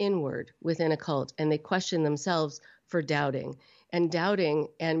focus inward within a cult, and they question themselves for doubting. And doubting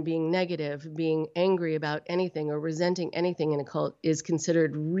and being negative, being angry about anything or resenting anything in a cult is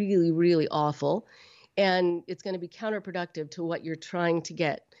considered really, really awful. And it's going to be counterproductive to what you're trying to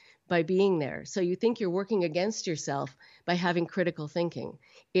get by being there. So you think you're working against yourself by having critical thinking.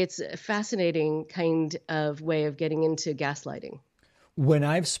 It's a fascinating kind of way of getting into gaslighting. When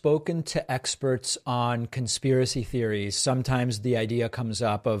I've spoken to experts on conspiracy theories, sometimes the idea comes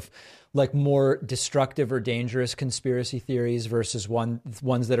up of like more destructive or dangerous conspiracy theories versus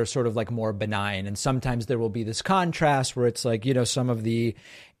ones that are sort of like more benign. And sometimes there will be this contrast where it's like, some of the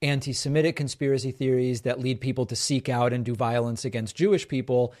anti-Semitic conspiracy theories that lead people to seek out and do violence against Jewish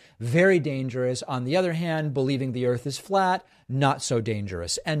people, very dangerous. On the other hand, believing the earth is flat, not so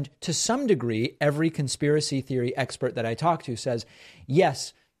dangerous. And to some degree, every conspiracy theory expert that I talk to says,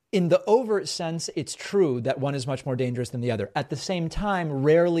 yes, in the overt sense, it's true that one is much more dangerous than the other. At the same time,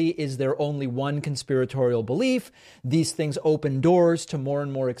 rarely is there only one conspiratorial belief. These things open doors to more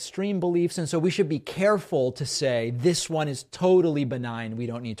and more extreme beliefs. And so we should be careful to say this one is totally benign. We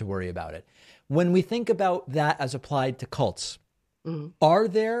don't need to worry about it. When we think about that as applied to cults, are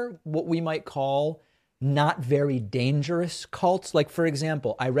there what we might call not very dangerous cults? Like, for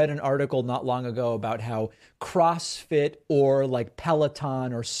example, I read an article not long ago about how CrossFit or like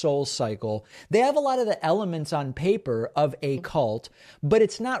Peloton or Soul Cycle, they have a lot of the elements on paper of a cult, but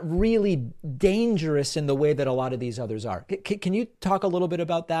it's not really dangerous in the way that a lot of these others are. Can you talk a little bit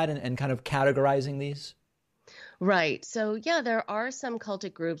about that and kind of categorizing these? Right. So, yeah, there are some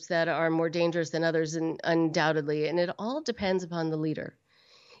cultic groups that are more dangerous than others, undoubtedly, and it all depends upon the leader.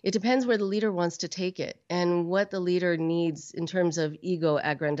 It depends where the leader wants to take it and what the leader needs in terms of ego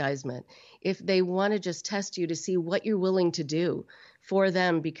aggrandizement. If they want to just test you to see what you're willing to do for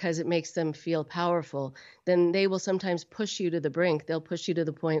them because it makes them feel powerful, then they will sometimes push you to the brink. They'll push you to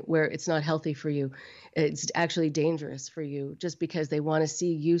the point where it's not healthy for you. It's actually dangerous for you just because they want to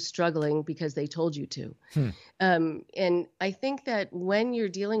see you struggling because they told you to. And I think that when you're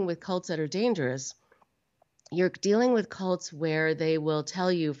dealing with cults that are dangerous, you're dealing with cults where they will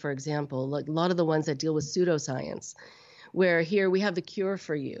tell you, for example, like a lot of the ones that deal with pseudoscience, where here we have the cure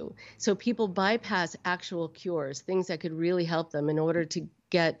for you. So people bypass actual cures, things that could really help them in order to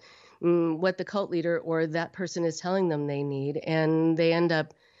get what the cult leader or that person is telling them they need. And they end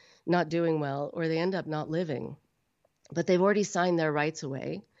up not doing well, or they end up not living. But they've already signed their rights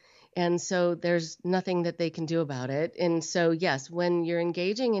away. And so there's nothing that they can do about it. And so, yes, when you're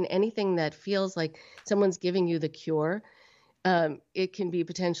engaging in anything that feels like someone's giving you the cure, it can be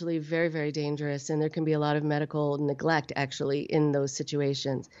potentially very, very dangerous. And there can be a lot of medical neglect actually in those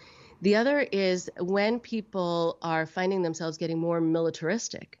situations. The other is when people are finding themselves getting more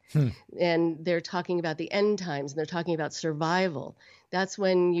militaristic and they're talking about the end times and they're talking about survival. That's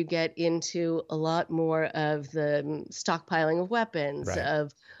when you get into a lot more of the stockpiling of weapons,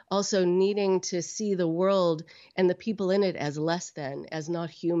 of also needing to see the world and the people in it as less than, as not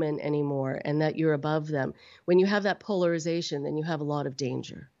human anymore, and that you're above them. When you have that polarization, then you have a lot of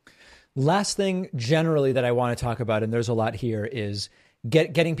danger. Last thing generally that I want to talk about, and there's a lot here, is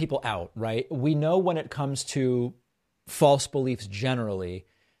getting people out, right? We know when it comes to false beliefs generally,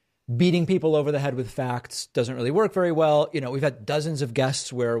 beating people over the head with facts doesn't really work very well. You know, we've had dozens of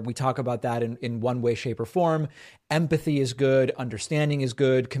guests where we talk about that in one way, shape, or form. Empathy is good. Understanding is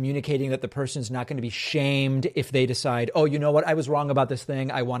good. Communicating that the person's not going to be shamed if they decide, oh, you know what, I was wrong about this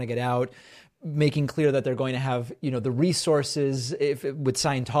thing, I want to get out. Making clear that they're going to have, you know, the resources. With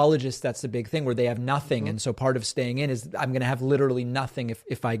Scientologists, that's the big thing where they have nothing. And so part of staying in is I'm going to have literally nothing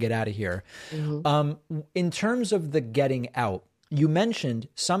if I get out of here. In terms of the getting out, you mentioned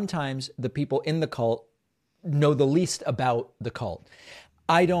sometimes the people in the cult know the least about the cult.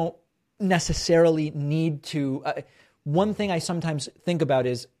 I don't necessarily need to... one thing I sometimes think about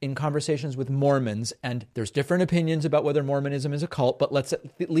is in conversations with Mormons, and there's different opinions about whether Mormonism is a cult, but let's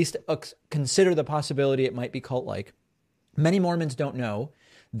at least consider the possibility it might be cult-like. Many Mormons don't know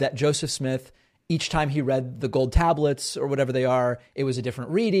that Joseph Smith, each time he read the gold tablets or whatever they are, it was a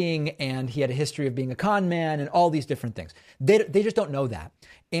different reading, and he had a history of being a con man and all these different things. They just don't know that.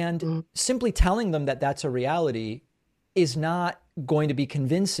 And simply telling them that that's a reality is not going to be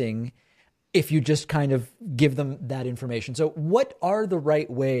convincing if you just kind of give them that information. So what are the right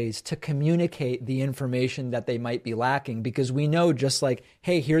ways to communicate the information that they might be lacking? Because we know just like,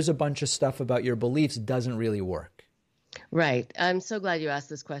 hey, here's a bunch of stuff about your beliefs doesn't really work. Right. I'm so glad you asked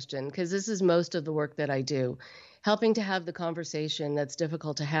this question because this is most of the work that I do, helping to have the conversation that's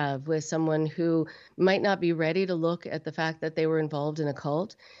difficult to have with someone who might not be ready to look at the fact that they were involved in a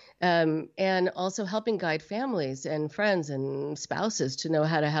cult. And also helping guide families and friends and spouses to know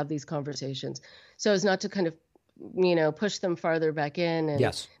how to have these conversations. So as not to kind of, you know, push them farther back in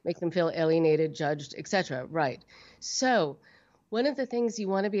and make them feel alienated, judged, etc. Right. So one of the things you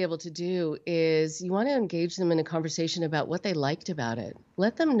want to be able to do is you want to engage them in a conversation about what they liked about it.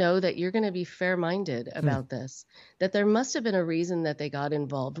 Let them know that you're going to be fair-minded about this, that there must have been a reason that they got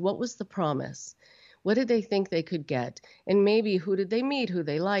involved. What was the promise? What did they think they could get? And maybe who did they meet, who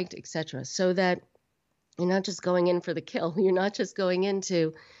they liked, etc. So that you're not just going in for the kill. You're not just going in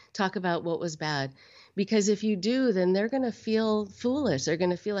to talk about what was bad. Because if you do, then they're going to feel foolish. They're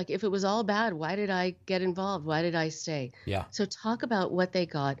going to feel like if it was all bad, why did I get involved? Why did I stay? Yeah. So talk about what they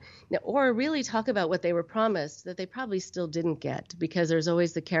got. Now, or really talk about what they were promised that they probably still didn't get because there's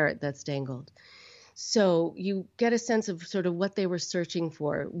always the carrot that's dangled. So you get a sense of sort of what they were searching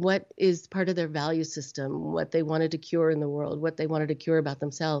for, what is part of their value system, what they wanted to cure in the world, what they wanted to cure about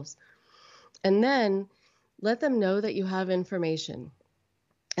themselves. And then let them know that you have information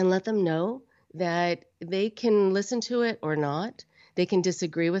and let them know that they can listen to it or not. They can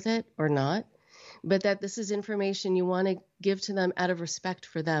disagree with it or not, but that this is information you want to give to them out of respect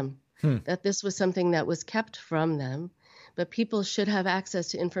for them, that this was something that was kept from them. But people should have access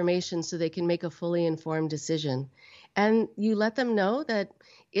to information so they can make a fully informed decision. And you let them know that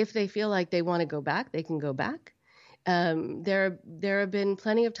if they feel like they want to go back, they can go back. There have been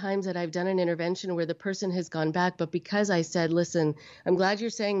plenty of times that I've done an intervention where the person has gone back, but because I said, listen, I'm glad you're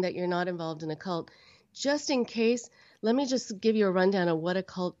saying that you're not involved in a cult. Just in case, let me just give you a rundown of what a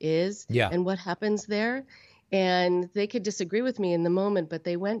cult is and what happens there. And they could disagree with me in the moment, but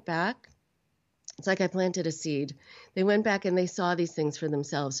they went back. It's like I planted a seed. They went back and they saw these things for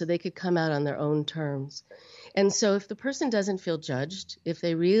themselves so they could come out on their own terms. And so if the person doesn't feel judged, if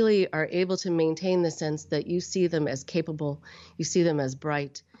they really are able to maintain the sense that you see them as capable, you see them as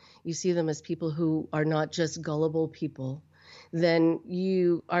bright, you see them as people who are not just gullible people, then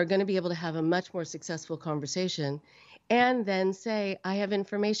you are going to be able to have a much more successful conversation and then say, I have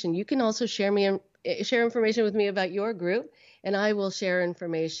information. You can also share information with me about your group, and I will share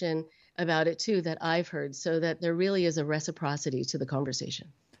information about it too that I've heard, so that there really is a reciprocity to the conversation.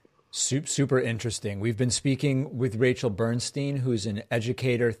 Super interesting. We've been speaking with Rachel Bernstein, who's an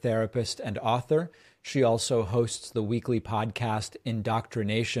educator, therapist, and author. She also hosts the weekly podcast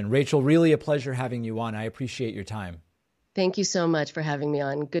Indoctrination. Rachel, really a pleasure having you on. I appreciate your time. Thank you so much for having me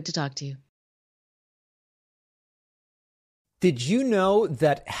on. Good to talk to you. Did you know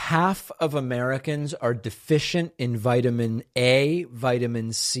that half of Americans are deficient in vitamin A,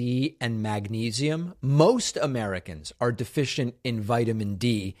 vitamin C, and magnesium? Most Americans are deficient in vitamin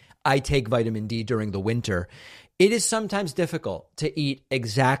D. I take vitamin D during the winter. It is sometimes difficult to eat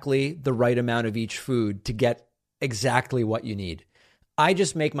exactly the right amount of each food to get exactly what you need. I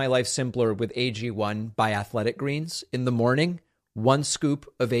just make my life simpler with AG1 by Athletic Greens. In the morning, 1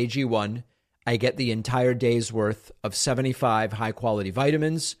 scoop of AG1. I get the entire day's worth of 75 high-quality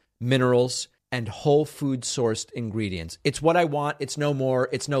vitamins, minerals, and whole food sourced ingredients. It's what I want. It's no more.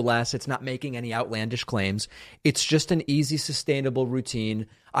 It's no less. It's not making any outlandish claims. It's just an easy, sustainable routine.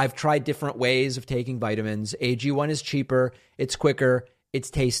 I've tried different ways of taking vitamins. AG1 is cheaper. It's quicker.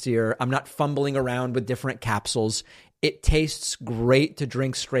 It's tastier. I'm not fumbling around with different capsules. It tastes great to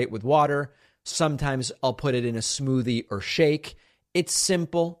drink straight with water. Sometimes I'll put it in a smoothie or shake. It's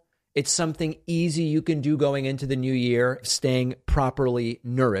simple. It's something easy you can do going into the new year, staying properly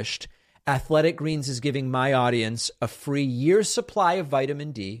nourished. Athletic Greens is giving my audience a free year's supply of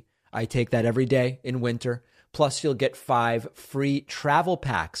vitamin D. I take that every day in winter. Plus, you'll get 5 free travel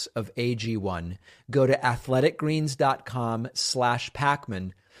packs of AG1. Go to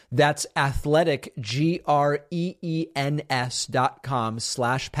athleticgreens.com/Pacman. That's athletic,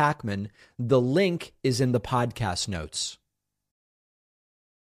 GREENS.com/Pacman. The link is in the podcast notes.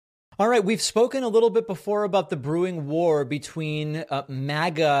 All right, we've spoken a little bit before about the brewing war between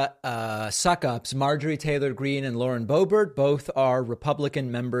MAGA suck-ups, Marjorie Taylor Greene and Lauren Boebert. Both are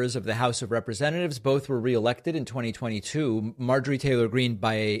Republican members of the House of Representatives. Both were reelected in 2022. Marjorie Taylor Greene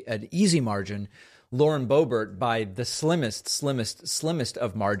by an easy margin, Lauren Boebert by the slimmest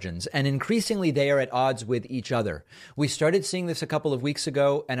of margins. And increasingly, they are at odds with each other. We started seeing this a couple of weeks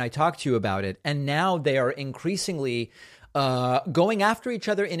ago, and I talked to you about it. And now they are increasingly going after each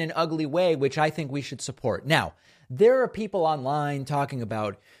other in an ugly way, which I think we should support. Now, there are people online talking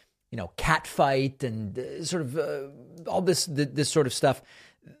about, catfight and sort of all this sort of stuff.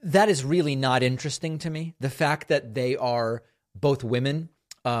 That is really not interesting to me. The fact that they are both women,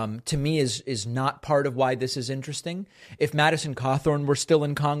 to me, is not part of why this is interesting. If Madison Cawthorn were still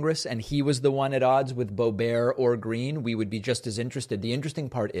in Congress and he was the one at odds with Boebert or Greene, we would be just as interested. The interesting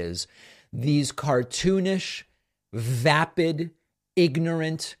part is these cartoonish, vapid,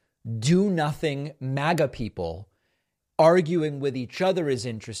 ignorant, do-nothing MAGA people arguing with each other is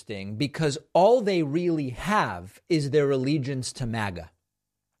interesting because all they really have is their allegiance to MAGA.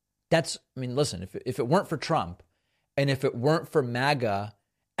 Listen, if it weren't for Trump and if it weren't for MAGA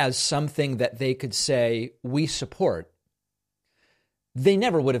as something that they could say we support, they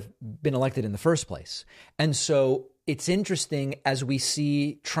never would have been elected in the first place. And so it's interesting as we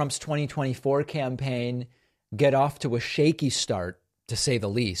see Trump's 2024 campaign get off to a shaky start, to say the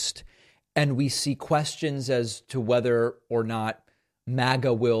least, and we see questions as to whether or not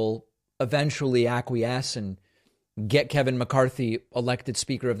MAGA will eventually acquiesce and get Kevin McCarthy elected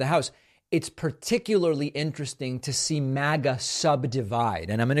Speaker of the House. It's particularly interesting to see MAGA subdivide.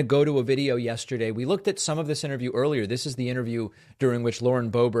 And I'm going to go to a video yesterday. We looked at some of this interview earlier. This is the interview during which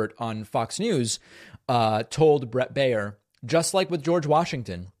Lauren Boebert on Fox News told Brett Baier, just like with George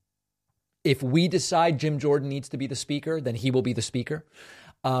Washington, if we decide Jim Jordan needs to be the speaker, then he will be the speaker.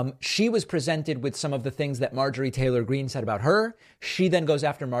 She was presented with some of the things that Marjorie Taylor Greene said about her. She then goes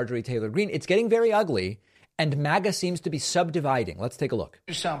after Marjorie Taylor Greene. It's getting very ugly, and MAGA seems to be subdividing. Let's take a look.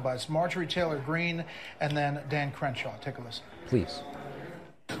 Two sound bites, Marjorie Taylor Greene and then Dan Crenshaw. Take a listen. Please.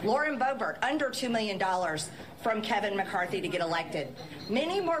 Lauren Boebert, under $2 million from Kevin McCarthy to get elected.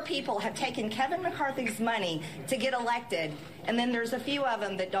 Many more people have taken Kevin McCarthy's money to get elected, and then there's a few of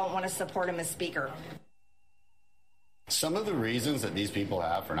them that don't want to support him as Speaker. Some of the reasons that these people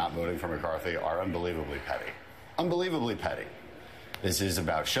have for not voting for McCarthy are unbelievably petty. Unbelievably petty. This is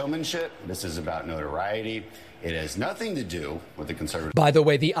about showmanship. This is about notoriety. It has nothing to do with the conservative. By the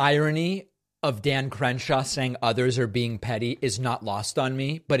way, the irony of Dan Crenshaw saying others are being petty is not lost on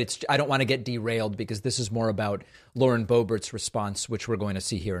me, but I don't want to get derailed because this is more about Lauren Boebert's response, which we're going to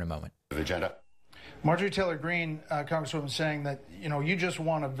see here in a moment. Agenda. Marjorie Taylor Greene, Congresswoman, saying that, you just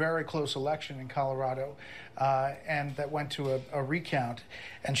won a very close election in Colorado and that went to a recount.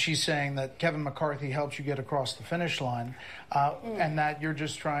 And she's saying that Kevin McCarthy helped you get across the finish line and that you're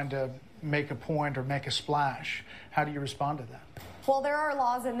just trying to make a point or make a splash. How do you respond to that? Well, there are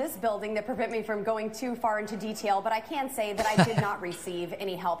laws in this building that prevent me from going too far into detail, but I can say that I did not receive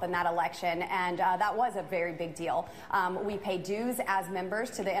any help in that election, and that was a very big deal. We pay dues as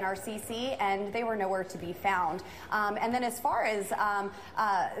members to the NRCC, and they were nowhere to be found. And then as far as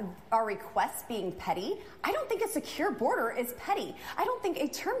our requests being petty, I don't think a secure border is petty. I don't think a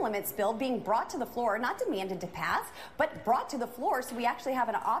term limits bill being brought to the floor, not demanded to pass, but brought to the floor so we actually have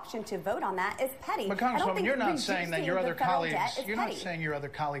an option to vote on that is petty. But Congresswoman, you're not saying that your other colleagues, you're not saying your other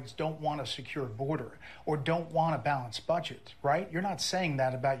colleagues don't want a secure border or don't want a balanced budget, right? You're not saying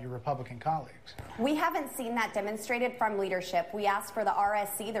that about your Republican colleagues. We haven't seen that demonstrated from leadership. We asked for the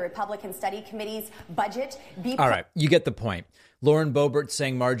RSC, the Republican Study Committee's budget be... All right, you get the point. Lauren Boebert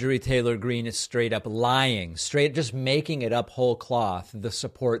saying Marjorie Taylor Greene is straight up lying, just making it up whole cloth, the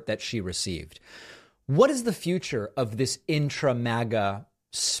support that she received. What is the future of this intra-MAGA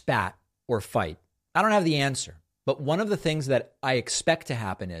spat or fight? I don't have the answer. But one of the things that I expect to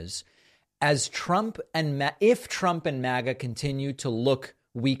happen is if Trump and MAGA continue to look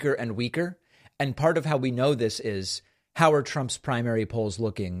weaker and weaker, and part of how we know this is how are Trump's primary polls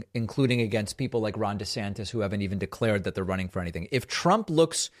looking, including against people like Ron DeSantis, who haven't even declared that they're running for anything. If Trump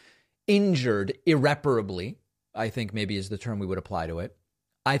looks injured irreparably, I think maybe is the term we would apply to it,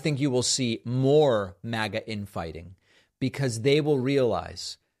 I think you will see more MAGA infighting because they will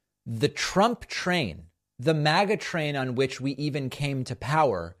realize the Trump train, the MAGA train on which we even came to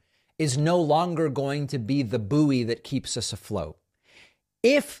power, is no longer going to be the buoy that keeps us afloat.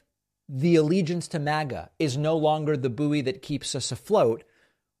 If the allegiance to MAGA is no longer the buoy that keeps us afloat,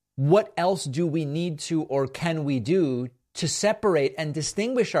 what else do we need to or can we do to separate and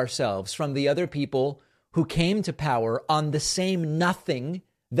distinguish ourselves from the other people who came to power on the same nothing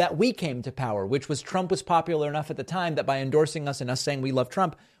that we came to power, which was Trump was popular enough at the time that by endorsing us and us saying we love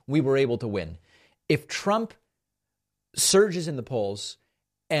Trump, we were able to win. If Trump surges in the polls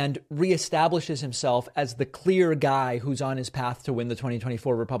and reestablishes himself as the clear guy who's on his path to win the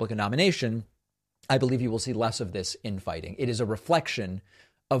 2024 Republican nomination, I believe you will see less of this infighting. It is a reflection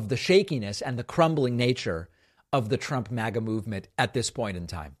of the shakiness and the crumbling nature of the Trump MAGA movement at this point in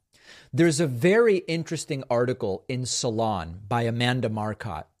time. There's a very interesting article in Salon by Amanda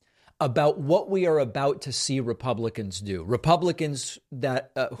Marcotte about what we are about to see Republicans do. Republicans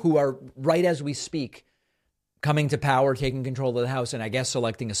that who are, right as we speak, coming to power, taking control of the House, and I guess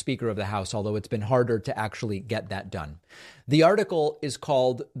selecting a Speaker of the House, although it's been harder to actually get that done. The article is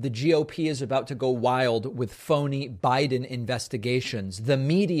called "The GOP is About to Go Wild with Phony Biden Investigations. The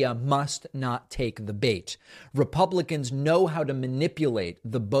Media Must Not Take the Bait. Republicans know how to manipulate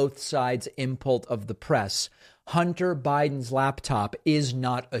the both sides impulse of the press. Hunter Biden's laptop is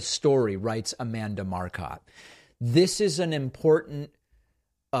not a story," writes Amanda Marcotte. This is an important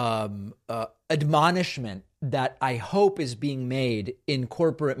admonishment that I hope is being made in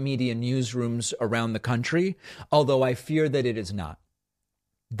corporate media newsrooms around the country, although I fear that it is not.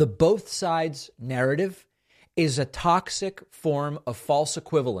 The both sides narrative is a toxic form of false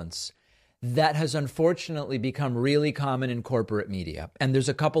equivalence that has unfortunately become really common in corporate media. And there's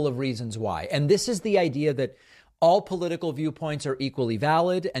a couple of reasons why. And this is the idea that all political viewpoints are equally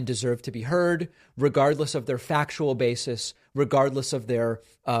valid and deserve to be heard, regardless of their factual basis, regardless of their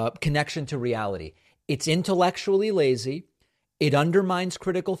connection to reality. It's intellectually lazy. It undermines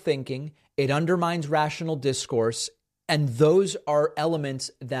critical thinking. It undermines rational discourse. And those are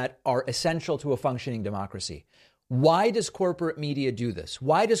elements that are essential to a functioning democracy. Why does corporate media do this?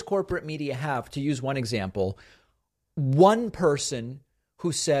 Why does corporate media have, to use one example, one person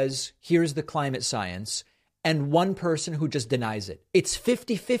who says, here's the climate science, and one person who just denies it? It's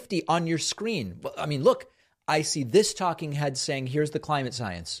 50-50 on your screen. I mean, look, I see this talking head saying, here's the climate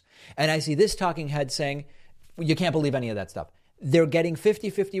science. And I see this talking head saying, you can't believe any of that stuff. They're getting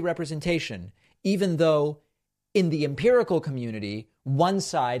 50-50 representation, even though in the empirical community, one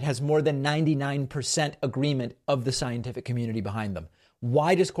side has more than 99% agreement of the scientific community behind them.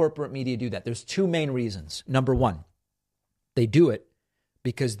 Why does corporate media do that? There's two main reasons. Number one, they do it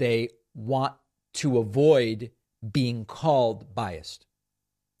because they want to avoid being called biased.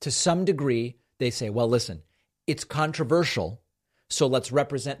 To some degree, they say, well, listen, it's controversial, so let's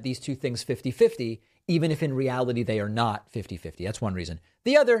represent these two things 50-50, even if in reality they are not 50-50. That's one reason.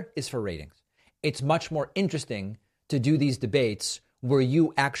 The other is for ratings. It's much more interesting to do these debates where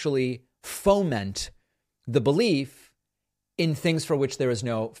you actually foment the belief in things for which there is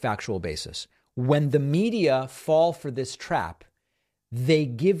no factual basis. When the media fall for this trap, they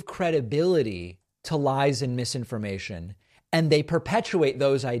give credibility to lies and misinformation, And they perpetuate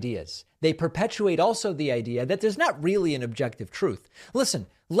those ideas. They perpetuate also the idea that there's not really an objective truth. Listen,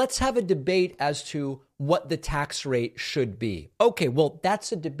 let's have a debate as to what the tax rate should be. Okay, well,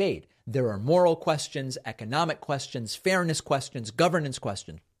 that's a debate. There are moral questions, economic questions, fairness questions, governance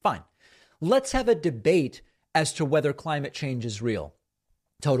questions. Fine. Let's have a debate as to whether climate change is real.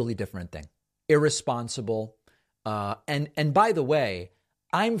 Totally different thing. Irresponsible. And by the way,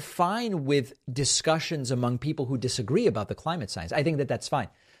 I'm fine with discussions among people who disagree about the climate science. I think that that's fine.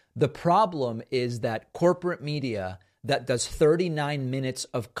 The problem is that corporate media that does 39 minutes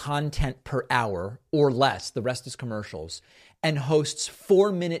of content per hour or less, the rest is commercials, and hosts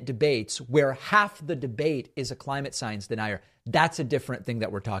 4-minute debates where half the debate is a climate science denier, that's a different thing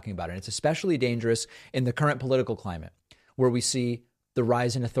that we're talking about. And it's especially dangerous in the current political climate where we see the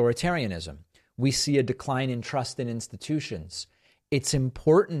rise in authoritarianism. We see a decline in trust in institutions. It's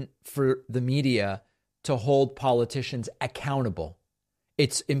important for the media to hold politicians accountable.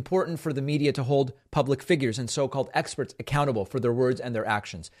 It's important for the media to hold public figures and so-called experts accountable for their words and their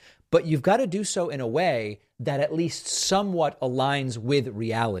actions. But you've got to do so in a way that at least somewhat aligns with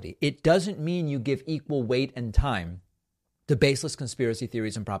reality. It doesn't mean you give equal weight and time to baseless conspiracy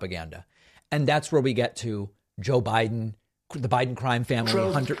theories and propaganda. And that's where we get to Joe Biden, the Biden crime family,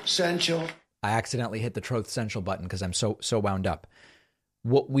 Hunter Central. I accidentally hit the Truth Central button because I'm so wound up.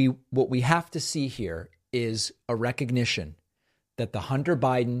 What we have to see here is a recognition that the Hunter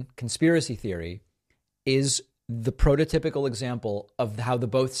Biden conspiracy theory is the prototypical example of how the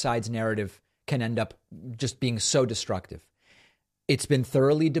both sides narrative can end up just being so destructive. It's been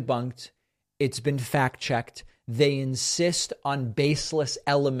thoroughly debunked. It's been fact-checked. They insist on baseless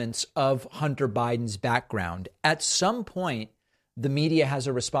elements of Hunter Biden's background. At some point, the media has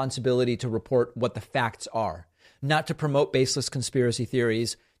a responsibility to report what the facts are, not to promote baseless conspiracy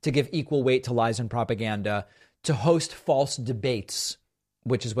theories, to give equal weight to lies and propaganda, to host false debates,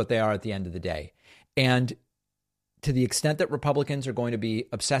 which is what they are at the end of the day. And to the extent that Republicans are going to be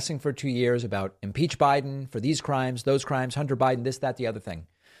obsessing for 2 years about impeach Biden for these crimes, those crimes, Hunter Biden, this, that, the other thing,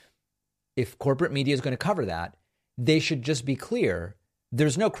 if corporate media is going to cover that, they should just be clear.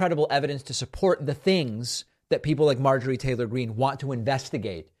 There's no credible evidence to support the things that people like Marjorie Taylor Greene want to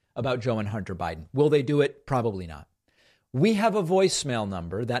investigate about Joe and Hunter Biden. Will they do it? Probably not. We have a voicemail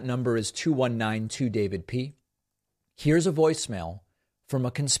number. That number is 219-2-DAVID-P. Here's a voicemail from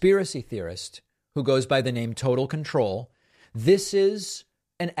a conspiracy theorist who goes by the name Total Control. This is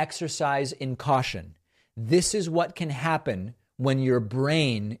an exercise in caution. This is what can happen when your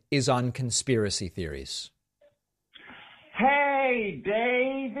brain is on conspiracy theories. Hey,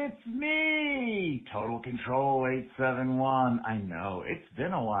 Dave, it's me, Total Control 871. I know, it's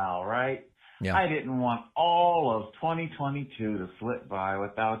been a while, right? Yeah. I didn't want all of 2022 to slip by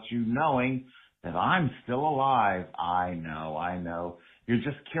without you knowing that I'm still alive. I know. You're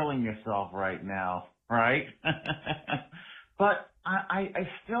just killing yourself right now, right? But I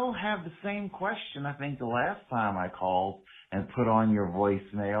still have the same question I think the last time I called and put on your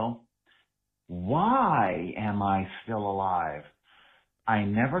voicemail. Why am I still alive? I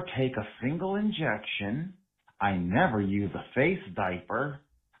never take a single injection. I never use a face diaper.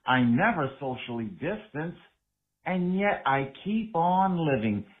 I never socially distance. And yet I keep on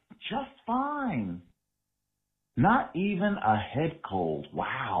living just fine. Not even a head cold.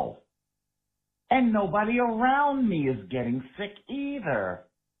 Wow. And nobody around me is getting sick either.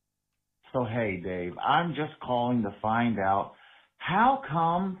 So hey, Dave, I'm just calling to find out how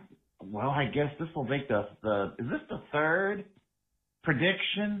come. Well, I guess this will make is this the third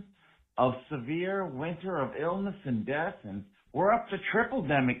prediction of severe winter of illness and death? And we're up to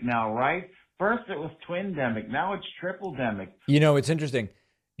triple-demic now, right? First it was twin-demic, now it's triple-demic. You know, it's interesting.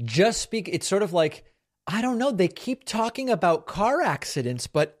 It's sort of like, I don't know, they keep talking about car accidents,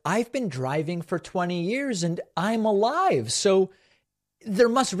 but I've been driving for 20 years and I'm alive. So there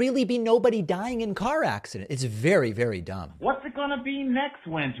must really be nobody dying in car accident. It's very, very dumb. What's it going to be next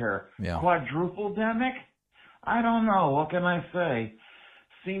winter? Yeah. Quadruple-demic? I don't know. What can I say?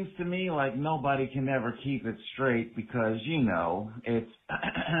 Seems to me like nobody can ever keep it straight because, you know, it's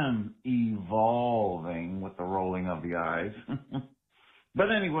evolving with the rolling of the eyes.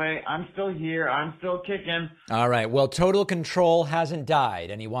 But anyway, I'm still here. I'm still kicking. All right. Well, Total Control hasn't died,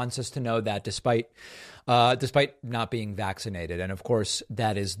 and he wants us to know that despite not being vaccinated. And of course,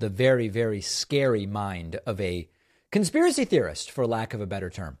 that is the very, very scary mind of a conspiracy theorist, for lack of a better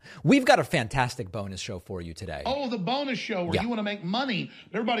term. We've got a fantastic bonus show for you today. Oh, the bonus show where you want to make money.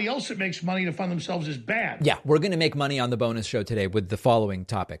 Everybody else that makes money to fund themselves is bad. Yeah, we're going to make money on the bonus show today with the following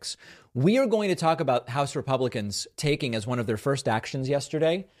topics. We are going to talk about House Republicans taking as one of their first actions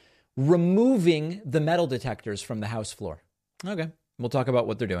yesterday, removing the metal detectors from the House floor. Okay. We'll talk about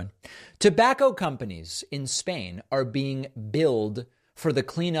what they're doing. Tobacco companies in Spain are being billed for the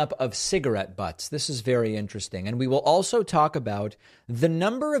cleanup of cigarette butts. This is very interesting. And we will also talk about the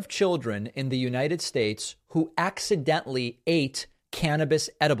number of children in the United States who accidentally ate cannabis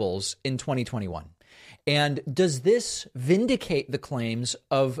edibles in 2021. And does this vindicate the claims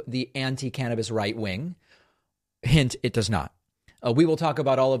of the anti-cannabis right wing? Hint, it does not. We will talk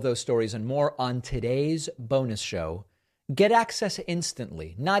about all of those stories and more on today's bonus show. Get access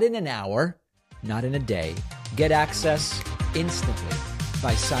instantly, not in an hour, not in a day. Get access instantly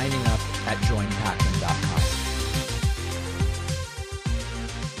by signing up at joinpacman.com.